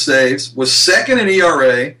wins and saves, was second in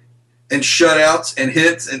ERA, and shutouts and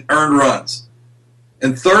hits and earned runs,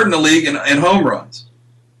 and third in the league in home runs.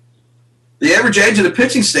 The average age of the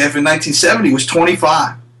pitching staff in 1970 was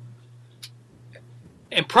 25.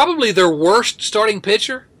 And probably their worst starting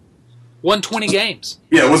pitcher won 20 games.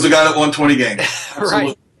 Yeah, it was the guy that won 20 games.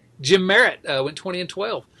 Right. Jim Merritt went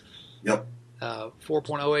 20-12. Yep.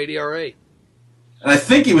 4.08 ERA. And I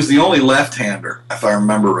think he was the only left-hander, if I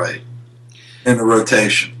remember right, in the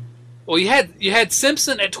rotation. Well, you had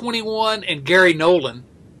Simpson at 21 and Gary Nolan,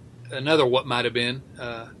 another what might have been,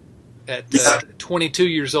 at 22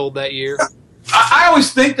 years old that year. I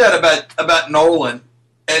always think that about Nolan,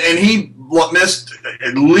 and he missed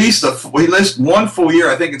he missed one full year,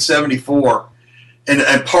 I think, in '74,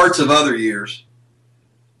 and parts of other years.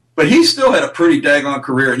 But he still had a pretty daggone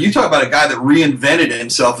career. And you talk about a guy that reinvented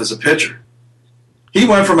himself as a pitcher. He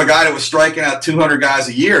went from a guy that was striking out 200 guys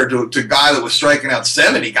a year to a guy that was striking out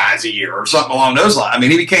 70 guys a year or something along those lines. I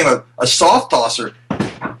mean, he became a soft tosser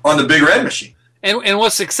on the Big Red Machine. And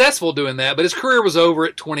was successful doing that, but his career was over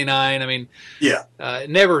at 29. I mean,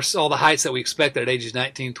 never saw the heights that we expected at ages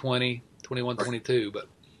 19, 20, 21, 22. But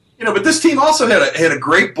but this team also had a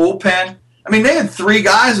great bullpen. I mean, they had 3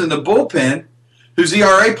 guys in the bullpen whose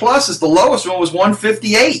ERA plus is the lowest one was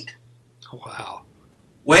 158. Wow.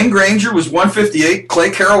 Wayne Granger was 158,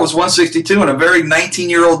 Clay Carroll was 162, and a very young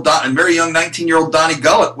 19-year-old Donnie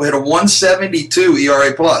Gullett had a 172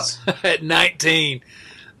 ERA plus. At 19.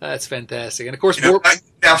 That's fantastic. And, of course,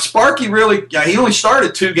 now Sparky he only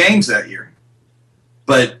started 2 games that year.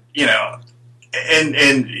 But,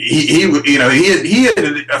 and he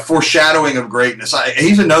had a foreshadowing of greatness.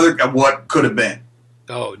 He's another of what could have been.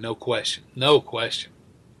 Oh, no question. No question.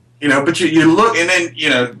 But you look, and then,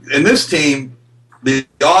 in this team, the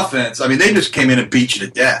offense, I mean, they just came in and beat you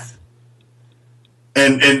to death.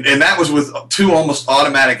 And that was with 2 almost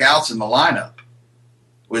automatic outs in the lineup.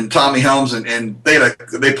 When Tommy Helms and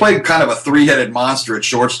they played kind of a 3-headed monster at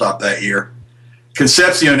shortstop that year.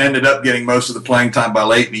 Concepcion ended up getting most of the playing time by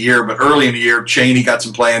late in the year, but early in the year, Cheney got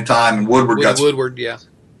some playing time and Woodward got some. Woodward, yeah.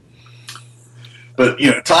 But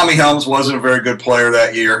Tommy Helms wasn't a very good player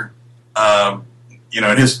that year. But you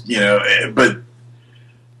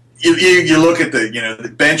look at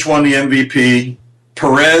the bench won the MVP.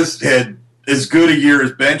 Perez had as good a year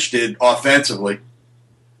as bench did offensively.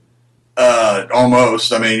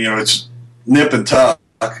 Almost. I mean, it's nip and tuck.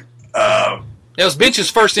 That was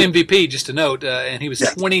Bench's first MVP, just to note, and he was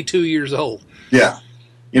 22 years old. Yeah.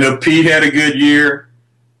 Pete had a good year.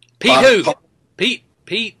 Pete who? Pete.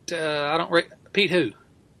 I don't. Pete who?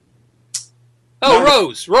 Oh,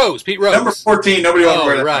 Rose. Pete Rose. Number 14. Nobody wants to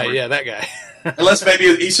wear that right. number. Yeah, that guy. Unless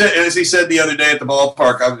maybe he said, as he said the other day at the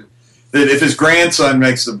ballpark, that if his grandson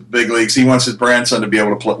makes the big leagues, he wants his grandson to be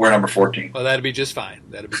able to wear number 14. Well, that'd be just fine.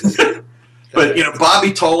 But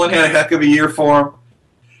Bobby Tolan had a heck of a year for him,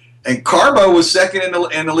 and Carbo was second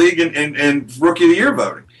in the league in Rookie of the Year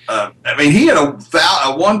voting. He had a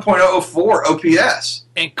 1.04 OPS.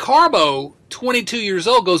 And Carbo, 22 years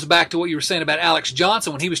old, goes back to what you were saying about Alex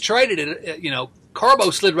Johnson. When he was traded,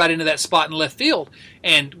 Carbo slid right into that spot in left field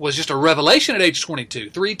and was just a revelation at age 22.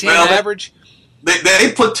 310 average.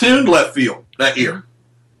 They platooned left field that year.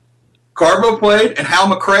 Carbo played, and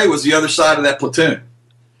Hal McRae was the other side of that platoon,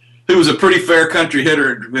 who was a pretty fair country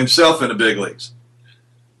hitter himself in the big leagues.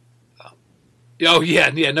 Oh, yeah,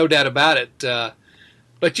 no doubt about it.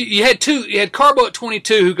 But you had Carbo at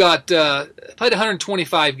 22 who played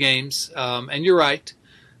 125 games, and you're right.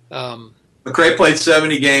 McRae played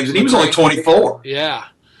 70 games, and he was only 24. Yeah.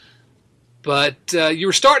 But you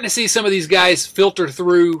were starting to see some of these guys filter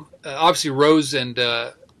through. Obviously, Rose and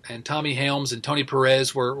Tommy Helms and Tony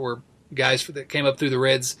Perez were guys that came up through the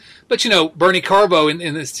Reds. But, Bernie Carbo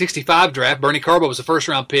in the 65 draft, Bernie Carbo was the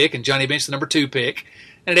first-round pick, and Johnny Bench the number 2 pick.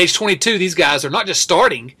 And at age 22, these guys are not just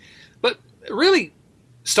starting, but really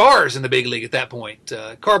stars in the big league at that point.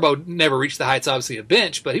 Carbo never reached the heights, obviously, of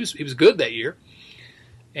Bench, but he was good that year.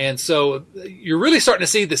 And so you're really starting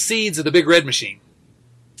to see the seeds of the Big Red Machine.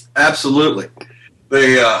 Absolutely.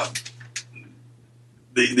 And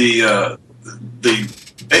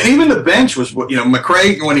even the bench was,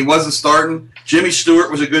 McRae, when he wasn't starting, Jimmy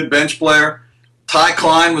Stewart was a good bench player. Ty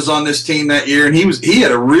Klein was on this team that year, and he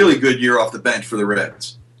had a really good year off the bench for the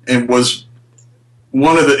Reds, and was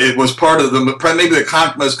part of maybe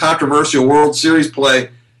the most controversial World Series play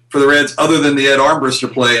for the Reds, other than the Ed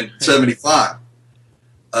Armbruster play in '75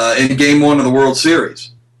 in Game 1 of the World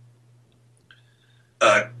Series.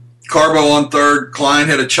 Carbo on third, Klein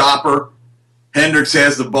had a chopper. Hendricks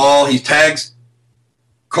has the ball. He tags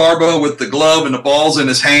Carbo with the glove, and the ball's in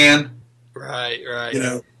his hand.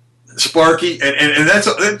 Right. Sparky, and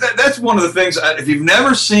that's one of the things. If you've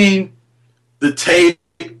never seen the tape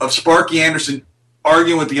of Sparky Anderson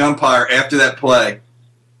arguing with the umpire after that play,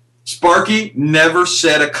 Sparky never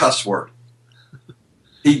said a cuss word.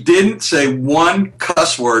 He didn't say one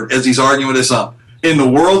cuss word as he's arguing with his ump. In the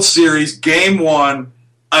World Series, Game 1,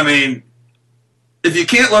 if you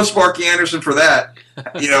can't love Sparky Anderson for that,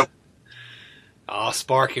 Oh,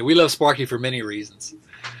 Sparky. We love Sparky for many reasons.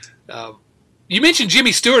 You mentioned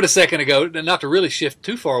Jimmy Stewart a second ago, not to really shift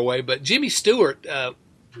too far away, but Jimmy Stewart, played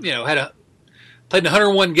in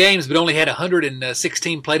 101 games, but only had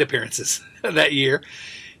 116 plate appearances that year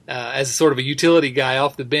as a sort of a utility guy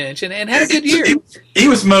off the bench, and had a good year. He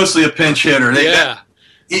was mostly a pinch hitter. Yeah.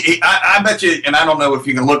 I bet you, and I don't know if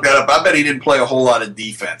you can look that up, I bet he didn't play a whole lot of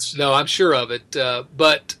defense. No, I'm sure of it.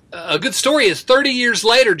 But a good story is 30 years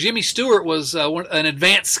later, Jimmy Stewart was an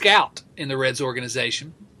advanced scout in the Reds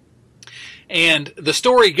organization. And the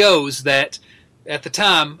story goes that at the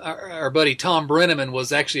time, our buddy Tom Brenneman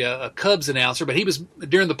was actually a Cubs announcer, but he was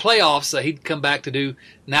during the playoffs. He'd come back to do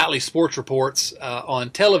nightly sports reports on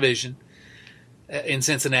television in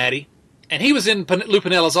Cincinnati, and he was in Lou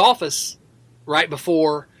Piniella's office right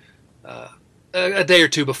before a day or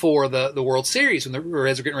two before the World Series when the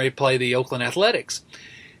Reds were getting ready to play the Oakland Athletics,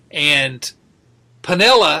 and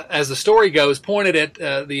Piniella, as the story goes, pointed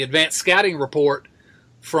at the advanced scouting report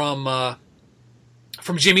from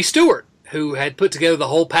Jimmy Stewart, who had put together the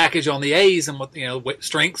whole package on the A's and what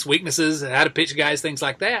strengths, weaknesses, how to pitch guys, things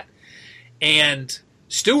like that. And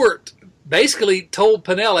Stewart basically told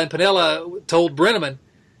Piniella, and Piniella told Brenneman,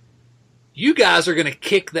 "You guys are going to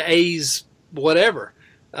kick the A's whatever."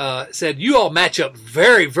 Said, "You all match up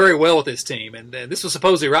very, very well with this team." And this was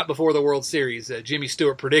supposedly right before the World Series. Jimmy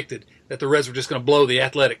Stewart predicted that the Reds were just going to blow the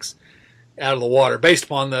Athletics out of the water based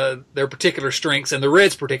upon their particular strengths and the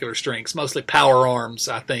Reds' particular strengths, mostly power arms,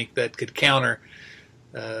 I think, that could counter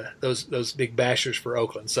those big bashers for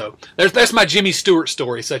Oakland. So that's my Jimmy Stewart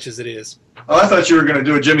story, such as it is. Oh, I thought you were going to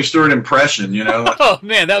do a Jimmy Stewart impression, Oh,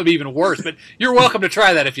 man, that would be even worse. But you're welcome to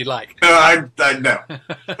try that if you'd like. I know.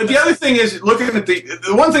 But the other thing is, looking at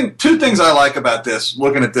two things I like about this,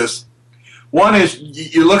 looking at this. One is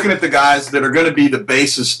you're looking at the guys that are going to be the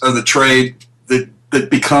basis of the trade that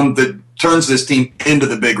turns this team into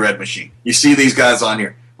the Big Red Machine. You see these guys on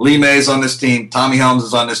here. Lee May's on this team. Tommy Helms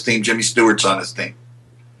is on this team. Jimmy Stewart's on this team.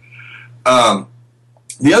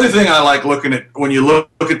 The other thing I like looking at when you look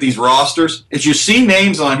at these rosters is you see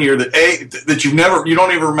names on here that you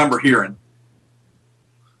don't even remember hearing.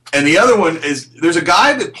 And the other one is there's a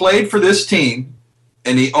guy that played for this team,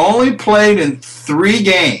 and he only played in 3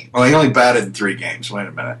 games. Well, he only batted in 3 games. Wait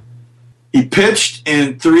a minute. He pitched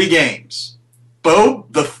in 3 games.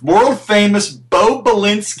 The world famous Bo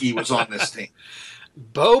Belinsky was on this team.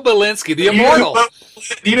 Bo Belinsky, the immortal.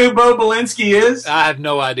 Do you know who Bo Belinsky is? I have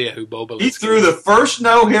no idea who Bo Belinsky is. He threw the first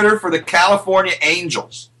no-hitter for the California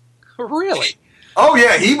Angels. Really? Oh,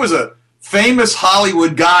 yeah. He was a famous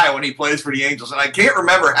Hollywood guy when he plays for the Angels, and I can't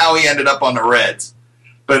remember how he ended up on the Reds.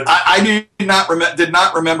 But I did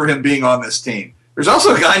not remember him being on this team. There's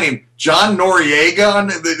also a guy named John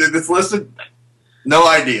Noriega that's listed. No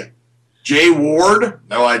idea. Jay Ward.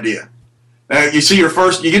 No idea. Now you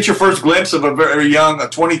get your first glimpse of a very young, a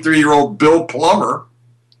 23-year-old Bill Plummer,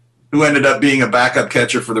 who ended up being a backup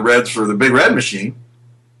catcher for the Reds for the Big Red Machine.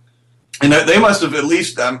 And they must have at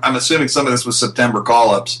least. I'm assuming some of this was September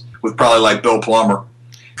call-ups with probably like Bill Plummer,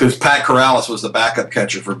 because Pat Corrales was the backup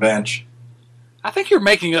catcher for bench. I think you're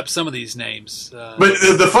making up some of these names. But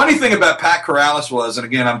the funny thing about Pat Corrales was, and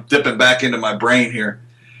again, I'm dipping back into my brain here,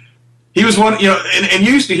 he was one, and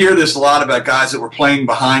you used to hear this a lot about guys that were playing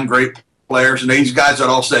behind great players, and these guys would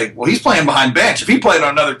all say, well, he's playing behind bench. If he played on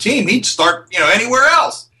another team, he'd start, anywhere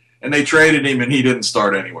else. And they traded him, and he didn't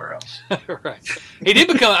start anywhere else. Right. He did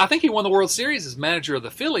become, I think he won the World Series as manager of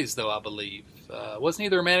the Phillies, though, I believe. Wasn't he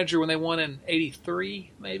their manager when they won in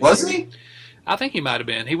 83, maybe? Wasn't he? I think he might have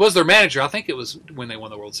been. He was their manager. I think it was when they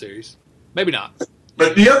won the World Series. Maybe not.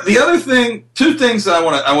 But the other thing, 2 things that I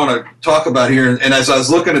want to talk about here, and as I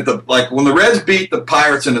was looking at when the Reds beat the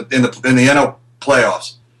Pirates in the NL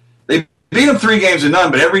playoffs, they beat them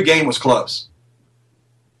 3-0, but every game was close.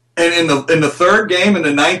 And in the 3rd game, in the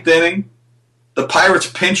 9th inning, the Pirates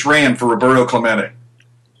pinch ran for Roberto Clemente.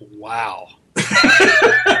 Wow.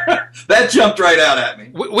 That jumped right out at me.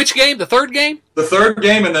 Which game? The 3rd game? The 3rd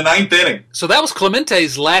game in the 9th inning. So that was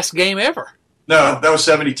Clemente's last game ever. No, that was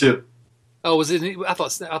 72. Oh, was it? I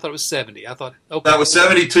thought it was 70. I thought okay. That was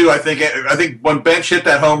 72. I think when Bench hit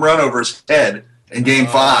that home run over his head in Game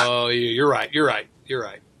 5. Oh, you're right.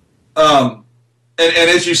 And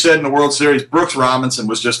as you said in the World Series, Brooks Robinson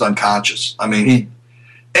was just unconscious. I mean,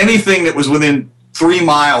 anything that was within 3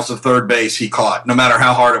 miles of third base, he caught, no matter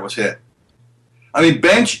how hard it was hit. I mean,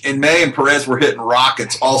 Bench and May and Perez were hitting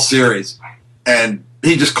rockets all series, and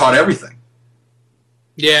he just caught everything.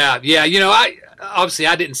 Yeah. Obviously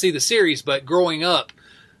I didn't see the series, but growing up,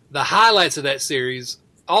 the highlights of that series,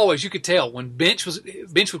 always you could tell when Bench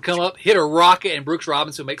would come up, hit a rocket, and Brooks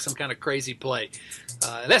Robinson would make some kind of crazy play.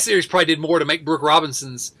 That series probably did more to make Brooks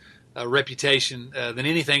Robinson's reputation than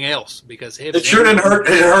anything else, because it sure didn't hurt.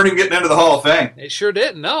 It hurt him getting into the Hall of Fame. It sure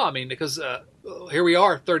didn't. No, I mean, because here we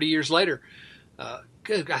are, 30 years later.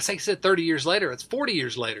 Good, I think I said 30 years later. It's 40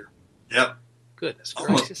 years later. Yep. Goodness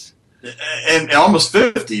gracious. And almost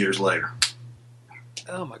 50 years later.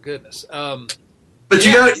 Oh my goodness. But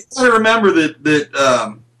you got to remember that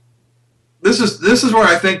this is where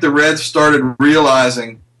I think the Reds started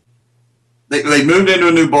realizing they moved into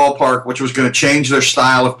a new ballpark, which was going to change their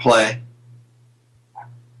style of play.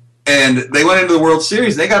 And they went into the World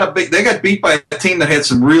Series. They got beat by a team that had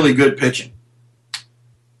some really good pitching.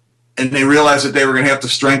 And they realized that they were going to have to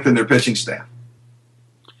strengthen their pitching staff.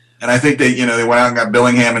 And I think they went out and got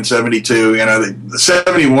Billingham in 72. The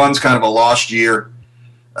 71's kind of a lost year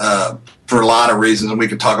for a lot of reasons, and we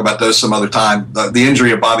could talk about those some other time. The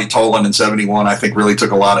injury of Bobby Tolan in 71, I think, really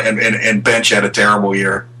took a lot of, and Bench had a terrible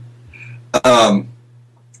year. I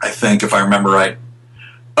think, if I remember right.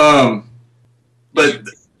 But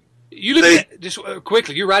you look at just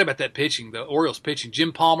quickly. You're right about that pitching. The Orioles pitching: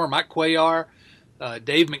 Jim Palmer, Mike Cuellar,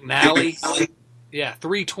 Dave McNally. Yeah,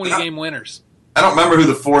 3 20-game winners. I don't remember who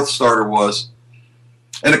the 4th starter was.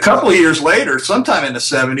 And a couple of years later, sometime in the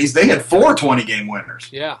 70s, they had 4 20-game winners.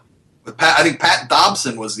 Yeah. I think Pat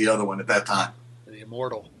Dobson was the other one at that time. The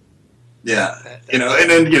immortal. Yeah. And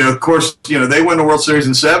then, of course, they win the World Series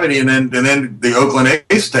in 70, and then the Oakland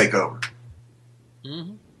A's take over.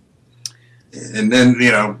 Mm-hmm. And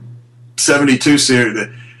then, 72 series.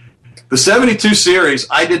 The 72 series,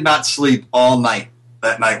 I did not sleep all night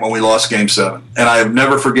that night when we lost Game 7. And I have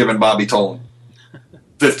never forgiven Bobby Tolan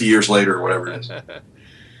 50 years later or whatever it is.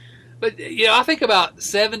 But, I think about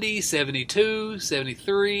 70, 72,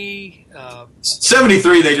 73.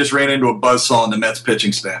 73, they just ran into a buzzsaw in the Mets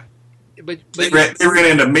pitching staff. But they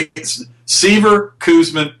ran into Seaver,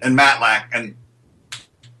 Koosman, and Matlack. And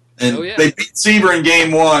they beat Seaver in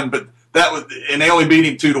Game 1, but they only beat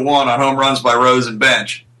him 2-1 on home runs by Rose and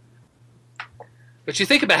Bench. But you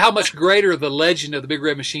think about how much greater the legend of the Big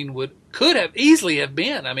Red Machine could have easily have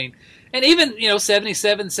been. I mean, and even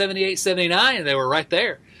 77, 78, 79, they were right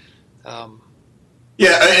there.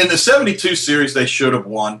 Yeah, in the 72 series, they should have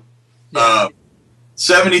won. Yeah.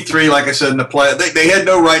 73, like I said, in the play, they had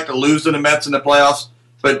no right to lose to the Mets in the playoffs.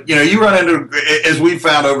 But, you run into, as we've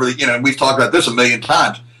found we've talked about this a million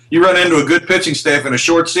times, you run into a good pitching staff in a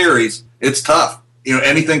short series, it's tough.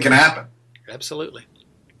 Anything can happen. Absolutely.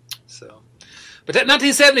 So, but that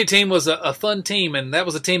 1970 team was a fun team, and that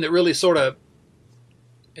was a team that really sort of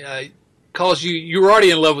caused you were already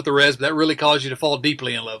in love with the Reds, but that really caused you to fall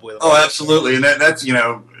deeply in love with them. Oh, absolutely. And that's,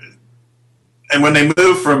 and when they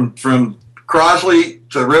moved from Crosley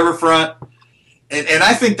to Riverfront, and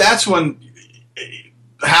I think that's when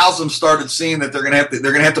Haslam started seeing that they're going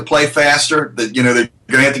to have to play faster. That they're going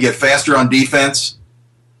to have to get faster on defense.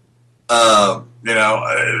 So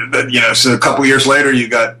a couple years later, you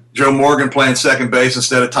got Joe Morgan playing second base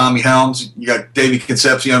instead of Tommy Helms. You got Davey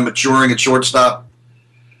Concepcion maturing at shortstop.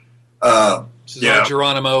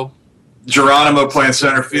 Geronimo playing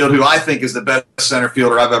center field, who I think is the best center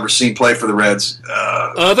fielder I've ever seen play for the Reds.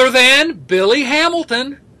 Other than Billy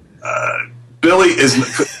Hamilton. Billy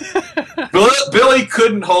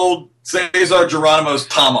couldn't hold Cesar Geronimo's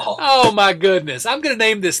tomahawk. Oh, my goodness. I'm going to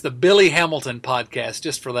name this the Billy Hamilton podcast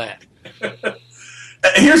just for that.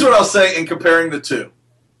 Here's what I'll say in comparing the two.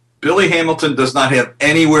 Billy Hamilton does not have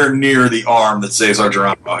anywhere near the arm that Cesar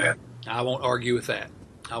Geronimo had. I won't argue with that.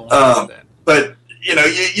 But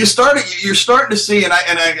you're starting to see, and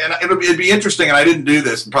it'd be interesting. And I didn't do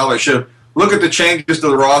this, and probably should have look at the changes to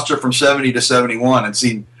the roster from 70 to 71 and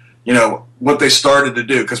see, what they started to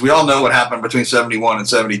do, because we all know what happened between 71 and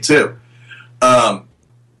 72. But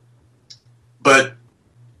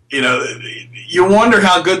you wonder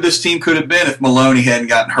how good this team could have been if Maloney hadn't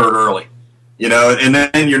gotten hurt early. And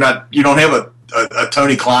then you don't have a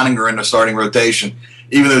Tony Cloninger in the starting rotation.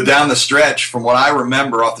 Even though down the stretch, from what I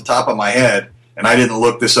remember off the top of my head, and I didn't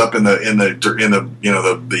look this up in the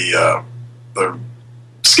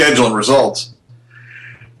schedule and results,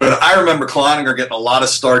 but I remember Cloninger getting a lot of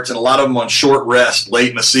starts and a lot of them on short rest late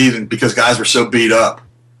in the season because guys were so beat up.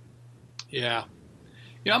 Yeah,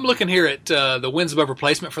 I'm looking here at the wins above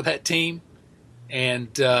replacement for that team,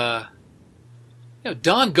 and Don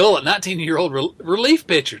Gullett, 19-year-old relief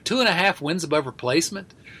pitcher, 2.5 wins above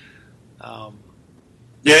replacement.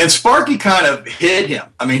 Yeah, and Sparky kind of hid him.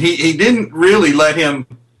 I mean, he didn't really let him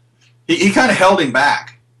 – he kind of held him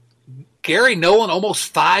back. Gary Nolan,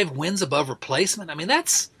 almost 5 wins above replacement. I mean,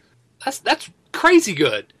 that's crazy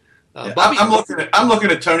good. I'm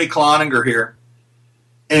looking at Tony Cloninger here,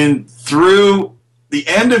 and through the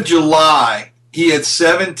end of July, he had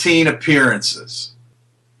 17 appearances.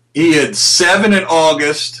 He had 7 in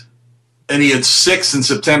August, and he had 6 in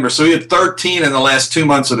September. So he had 13 in the last 2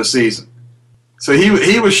 months of the season. So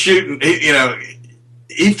he was shooting.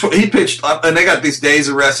 He pitched, and they got these days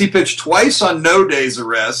of rest. He pitched twice on no days of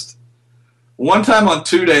rest, 1 time on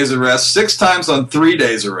 2 days of rest, 6 times on 3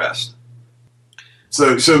 days of rest.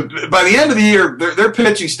 So by the end of the year, their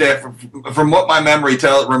pitching staff, from what my memory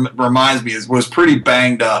reminds me, was pretty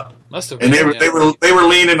banged up. Must have been. And they were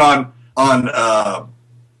leaning on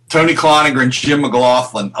Tony Cloninger and Jim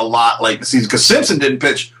McLaughlin a lot late in the season because Simpson didn't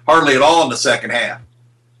pitch hardly at all in the second half.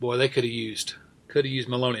 Boy, they could have used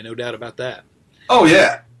Maloney, no doubt about that. Oh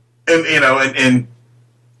yeah, and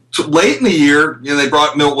late in the year, they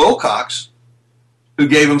brought Milt Wilcox, who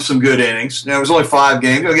gave him some good innings. It was only 5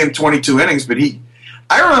 games. They gave him 22 innings, but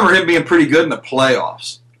I remember him being pretty good in the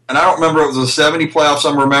playoffs. And I don't remember if it was the 70 playoffs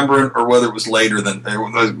I'm remembering or whether it was later than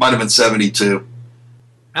it might have been 72.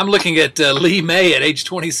 I'm looking at Lee May at age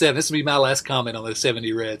 27. This will be my last comment on the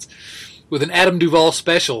 70 Reds. With an Adam Duvall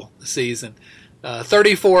special season.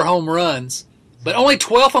 34 home runs, but only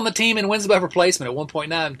 12th on the team in wins above replacement at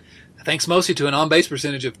 1.9, thanks mostly to an on-base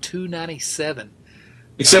percentage of .297.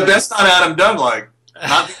 Except that's not Adam Dunn,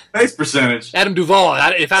 not the base percentage. Adam Duvall.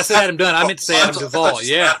 If I said Adam Dunn, I meant to say Adam Duvall.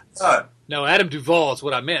 Yeah. No, Adam Duvall is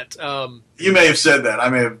what I meant. You may have said that. I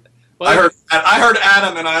may have. Well, I heard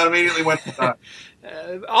Adam, and I immediately went to Dunn.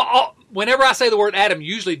 Whenever I say the word Adam,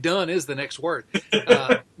 usually Dunn is the next word.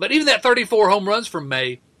 But even that 34 home runs from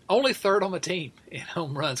May, only 3rd on the team in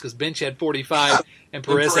home runs because Bench had 45 and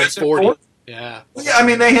Perez had 40. Yeah. Yeah, I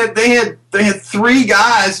mean they had 3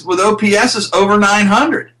 guys with OPSs over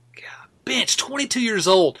 900. God, Bench, 22 years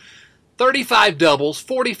old, 35 doubles,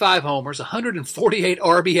 45 homers, 148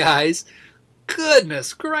 RBIs.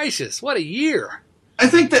 Goodness gracious, what a year! I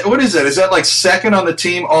think that what is that? Is that like 2nd on the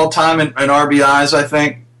team all time in RBIs? I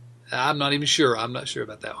think. I'm not even sure. I'm not sure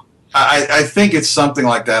about that one. I think it's something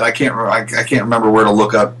like that. I can't remember where to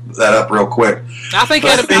look that up real quick. I think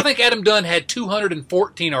Adam Dunn had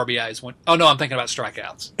 214 RBIs. I'm thinking about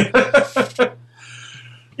strikeouts.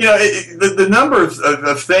 The number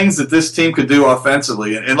of things that this team could do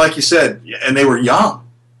offensively, and like you said, and they were young.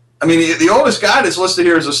 I mean, the oldest guy that's listed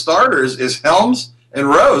here as a starter is Helms and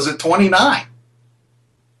Rose at 29.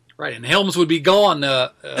 Right, and Helms would be gone.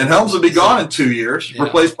 And Helms would be gone in 2 years,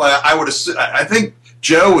 replaced by, I think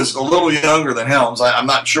Joe was a little younger than Helms. I'm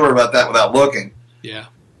not sure about that without looking. Yeah.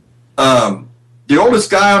 The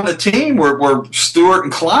oldest guy on the team were Stewart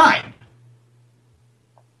and Klein.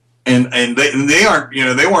 And they aren't,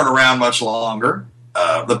 they weren't around much longer.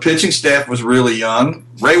 The pitching staff was really young.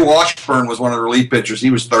 Ray Washburn was one of the relief pitchers.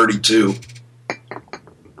 He was 32.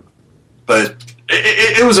 But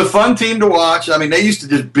it was a fun team to watch. I mean, they used to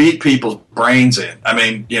just beat people's brains in. I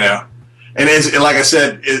mean, and like I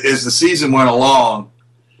said, as the season went along,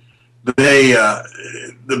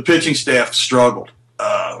 the pitching staff struggled.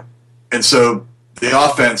 And so the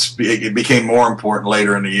offense became more important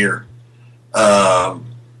later in the year.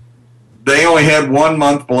 They only had 1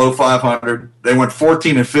 month below 500. They went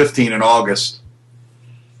 14-15 in August.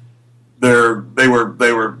 They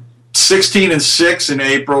were 16-6 in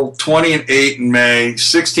April, 20-8 in May,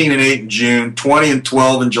 16-8 in June,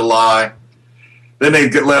 20-12 in July. Then they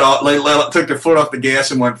took their foot off the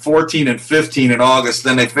gas and went 14-15 in August.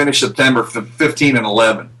 Then they finished September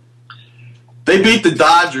 15-11. They beat the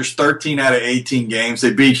Dodgers 13 out of 18 games.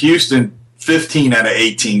 They beat Houston 15 out of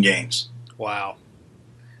 18 games. Wow.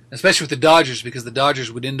 Especially with the Dodgers, because the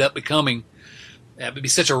Dodgers would end up becoming, it would be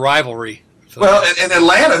such a rivalry. Well, and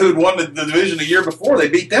Atlanta, who'd won the division the year before, they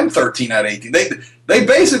beat them 13 out of 18. They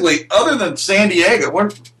basically, other than San Diego,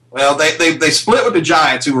 they split with the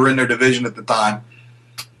Giants, who were in their division at the time,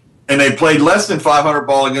 and they played less than 500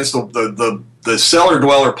 ball against the cellar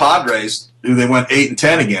dweller Padres, who they went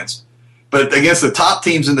 8-10 against. But against the top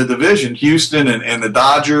teams in the division, Houston and the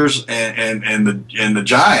Dodgers and the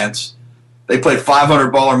Giants, they played 500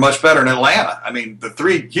 ball or much better in Atlanta. I mean, the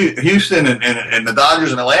three, Houston and the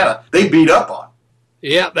Dodgers and Atlanta, they beat up on.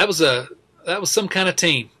 Yeah, that was some kind of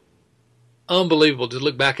team. Unbelievable to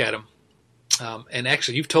look back at them. And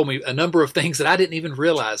actually, you've told me a number of things that I didn't even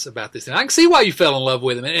realize about this. And I can see why you fell in love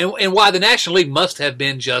with them and why the National League must have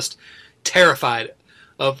been just terrified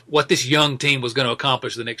of what this young team was going to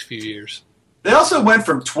accomplish the next few years. They also went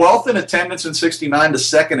from 12th in attendance in 69 to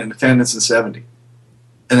 2nd in attendance in 70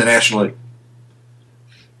 in the National League.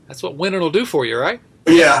 That's what winning will do for you, right?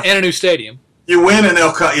 Yeah. And a new stadium. You win and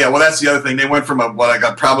they'll cut. Yeah, well, that's the other thing. They went from I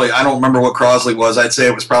don't remember what Crosley was. I'd say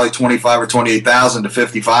it was probably 25 or 28,000 to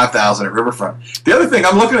 55,000 at Riverfront. The other thing,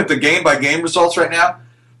 I'm looking at the game-by-game results right now.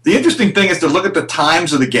 The interesting thing is to look at the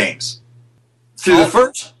times of the games. See, the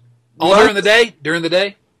first... during the day? During the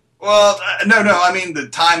day? Well, no. I mean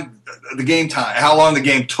the game time, how long the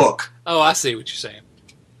game took. Oh, I see what you're saying.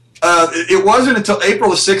 It wasn't until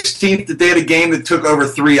April the 16th that they had a game that took over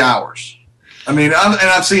 3 hours. I mean,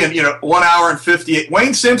 I'm seeing 1 hour and 58.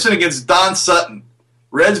 Wayne Simpson against Don Sutton.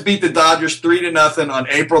 Reds beat the Dodgers 3-0 on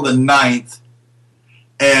April the 9th,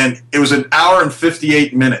 and it was an hour and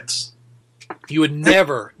 58 minutes. You would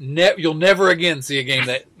you'll never again see a game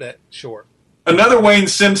that short. Another Wayne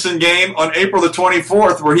Simpson game on April the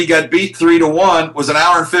 24th, where he got beat 3-1, was an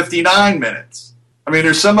hour and 59 minutes. I mean,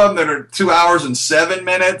 there's some of them that are 2 hours and 7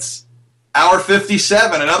 minutes, hour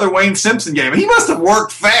 57, another Wayne Simpson game. And he must have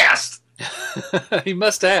worked fast. He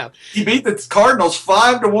must have. He beat the Cardinals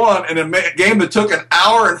 5-1 in a game that took an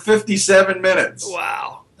hour and 57 minutes.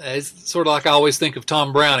 Wow. It's sort of like I always think of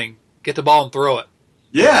Tom Browning. Get the ball and throw it.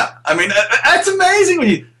 Yeah. I mean, that's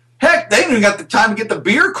amazing. Heck, they didn't even got the time to get the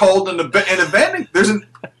beer cold in the vending.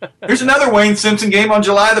 Here's another Wayne Simpson game on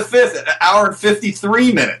July the 5th, an hour and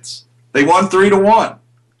 53 minutes. They won 3-1.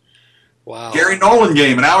 Wow. Gary Nolan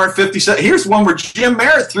game, an hour and 57. Here's one where Jim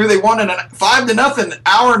Merritt threw. They won in 5-0, an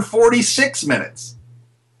hour and 46 minutes.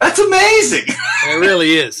 That's amazing. It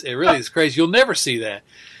really is. It really is crazy. You'll never see that.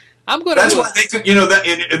 That's why they could.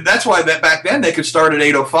 That's why back then they could start at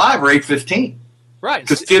 8:05 or 8:15. Right.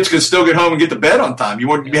 Because kids could still get home and get to bed on time. You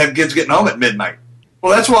wouldn't have kids getting home at midnight.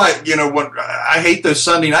 Well, that's why when I hate those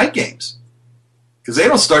Sunday night games because they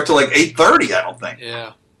don't start till like 8:30. I don't think.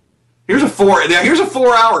 Yeah. Here's a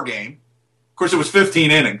 4-hour game. Of course, it was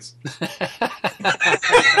 15 innings.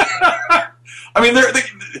 I mean,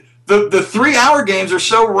 the 3-hour games are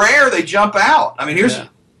so rare they jump out. I mean, there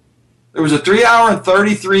was a 3-hour and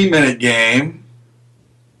 33-minute game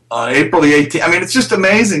on April the 18th. I mean, it's just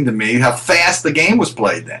amazing to me how fast the game was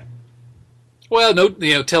played then. Well,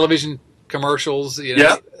 television commercials.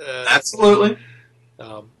 Yeah, absolutely.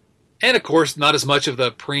 And of course, not as much of the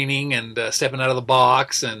preening and stepping out of the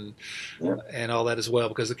box and all that as well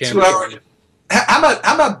because the camera's on you.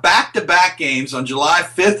 how about back-to-back games on July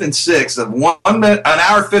 5th and 6th of 1 minute, an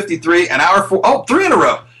hour 53, an hour 3 in a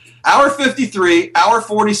row. Hour 53, hour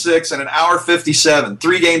 46, and an hour 57.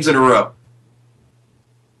 3 games in a row.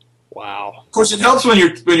 Wow. Of course, it helps when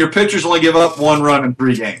your pitchers only give up 1 run in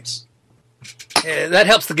 3 games. Yeah, that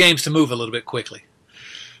helps the games to move a little bit quickly.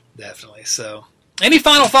 Definitely. So, any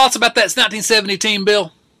final thoughts about that 1970 team,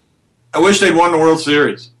 Bill? I wish they'd won the World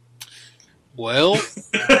Series. Well,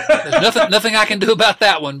 there's nothing I can do about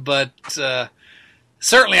that one, but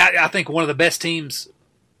certainly I think one of the best teams,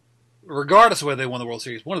 regardless of whether they won the World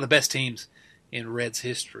Series, one of the best teams in Reds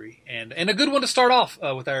history, and a good one to start off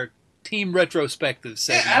with our team retrospective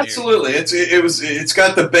segment. Yeah, absolutely. It's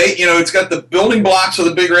got the it's got the building blocks of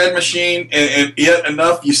the Big Red Machine, and yet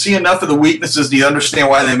you see enough of the weaknesses to understand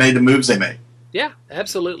why they made the moves they made. Yeah,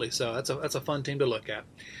 absolutely. So that's a fun team to look at.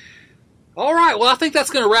 All right, well, I think that's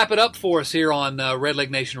going to wrap it up for us here on Red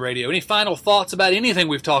Leg Nation Radio. Any final thoughts about anything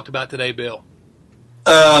we've talked about today, Bill?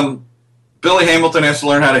 Billy Hamilton has to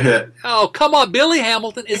learn how to hit. Oh, come on. Billy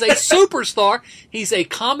Hamilton is a superstar. He's a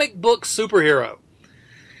comic book superhero.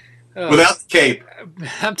 Without the cape.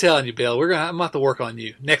 I'm telling you, Bill, I'm going to have to work on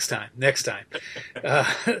you next time.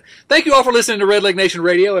 Thank you all for listening to Red Leg Nation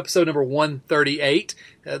Radio, episode number 138.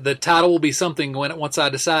 The title will be something, once I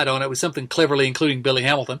decide on it, was something cleverly including Billy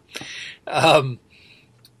Hamilton. As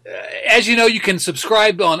you know, you can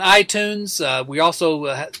subscribe on iTunes. We also,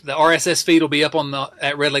 the RSS feed will be up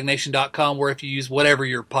at redlegnation.com, where if you use whatever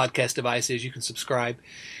your podcast device is, you can subscribe.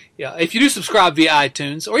 Yeah, if you do subscribe via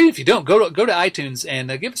iTunes, or even if you don't, go to iTunes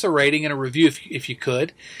and give us a rating and a review if you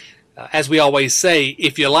could. As we always say,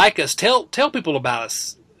 if you like us, tell people about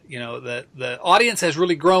us. You know, the audience has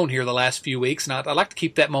really grown here the last few weeks, and I'd like to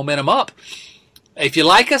keep that momentum up. If you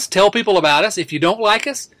like us, tell people about us. If you don't like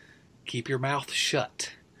us, keep your mouth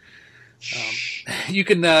shut. You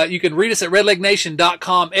can read us at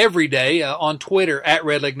redlegnation.com every day, on Twitter at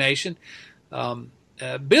redlegnation.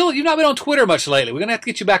 Bill, you've not been on Twitter much lately. We're going to have to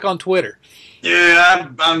get you back on Twitter. Yeah,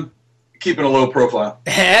 I'm keeping a low profile.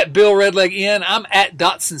 At Bill Redleg N. I'm at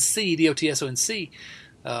DotsonC, DOTSONC,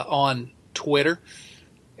 on Twitter.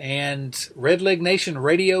 And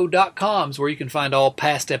redlegnationradio.com is where you can find all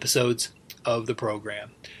past episodes of the program.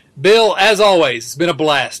 Bill, as always, it's been a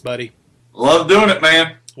blast, buddy. Love doing it,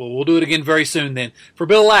 man. Well, we'll do it again very soon then. For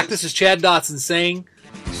Bill Lack, this is Chad Dotson saying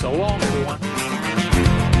so long, everyone.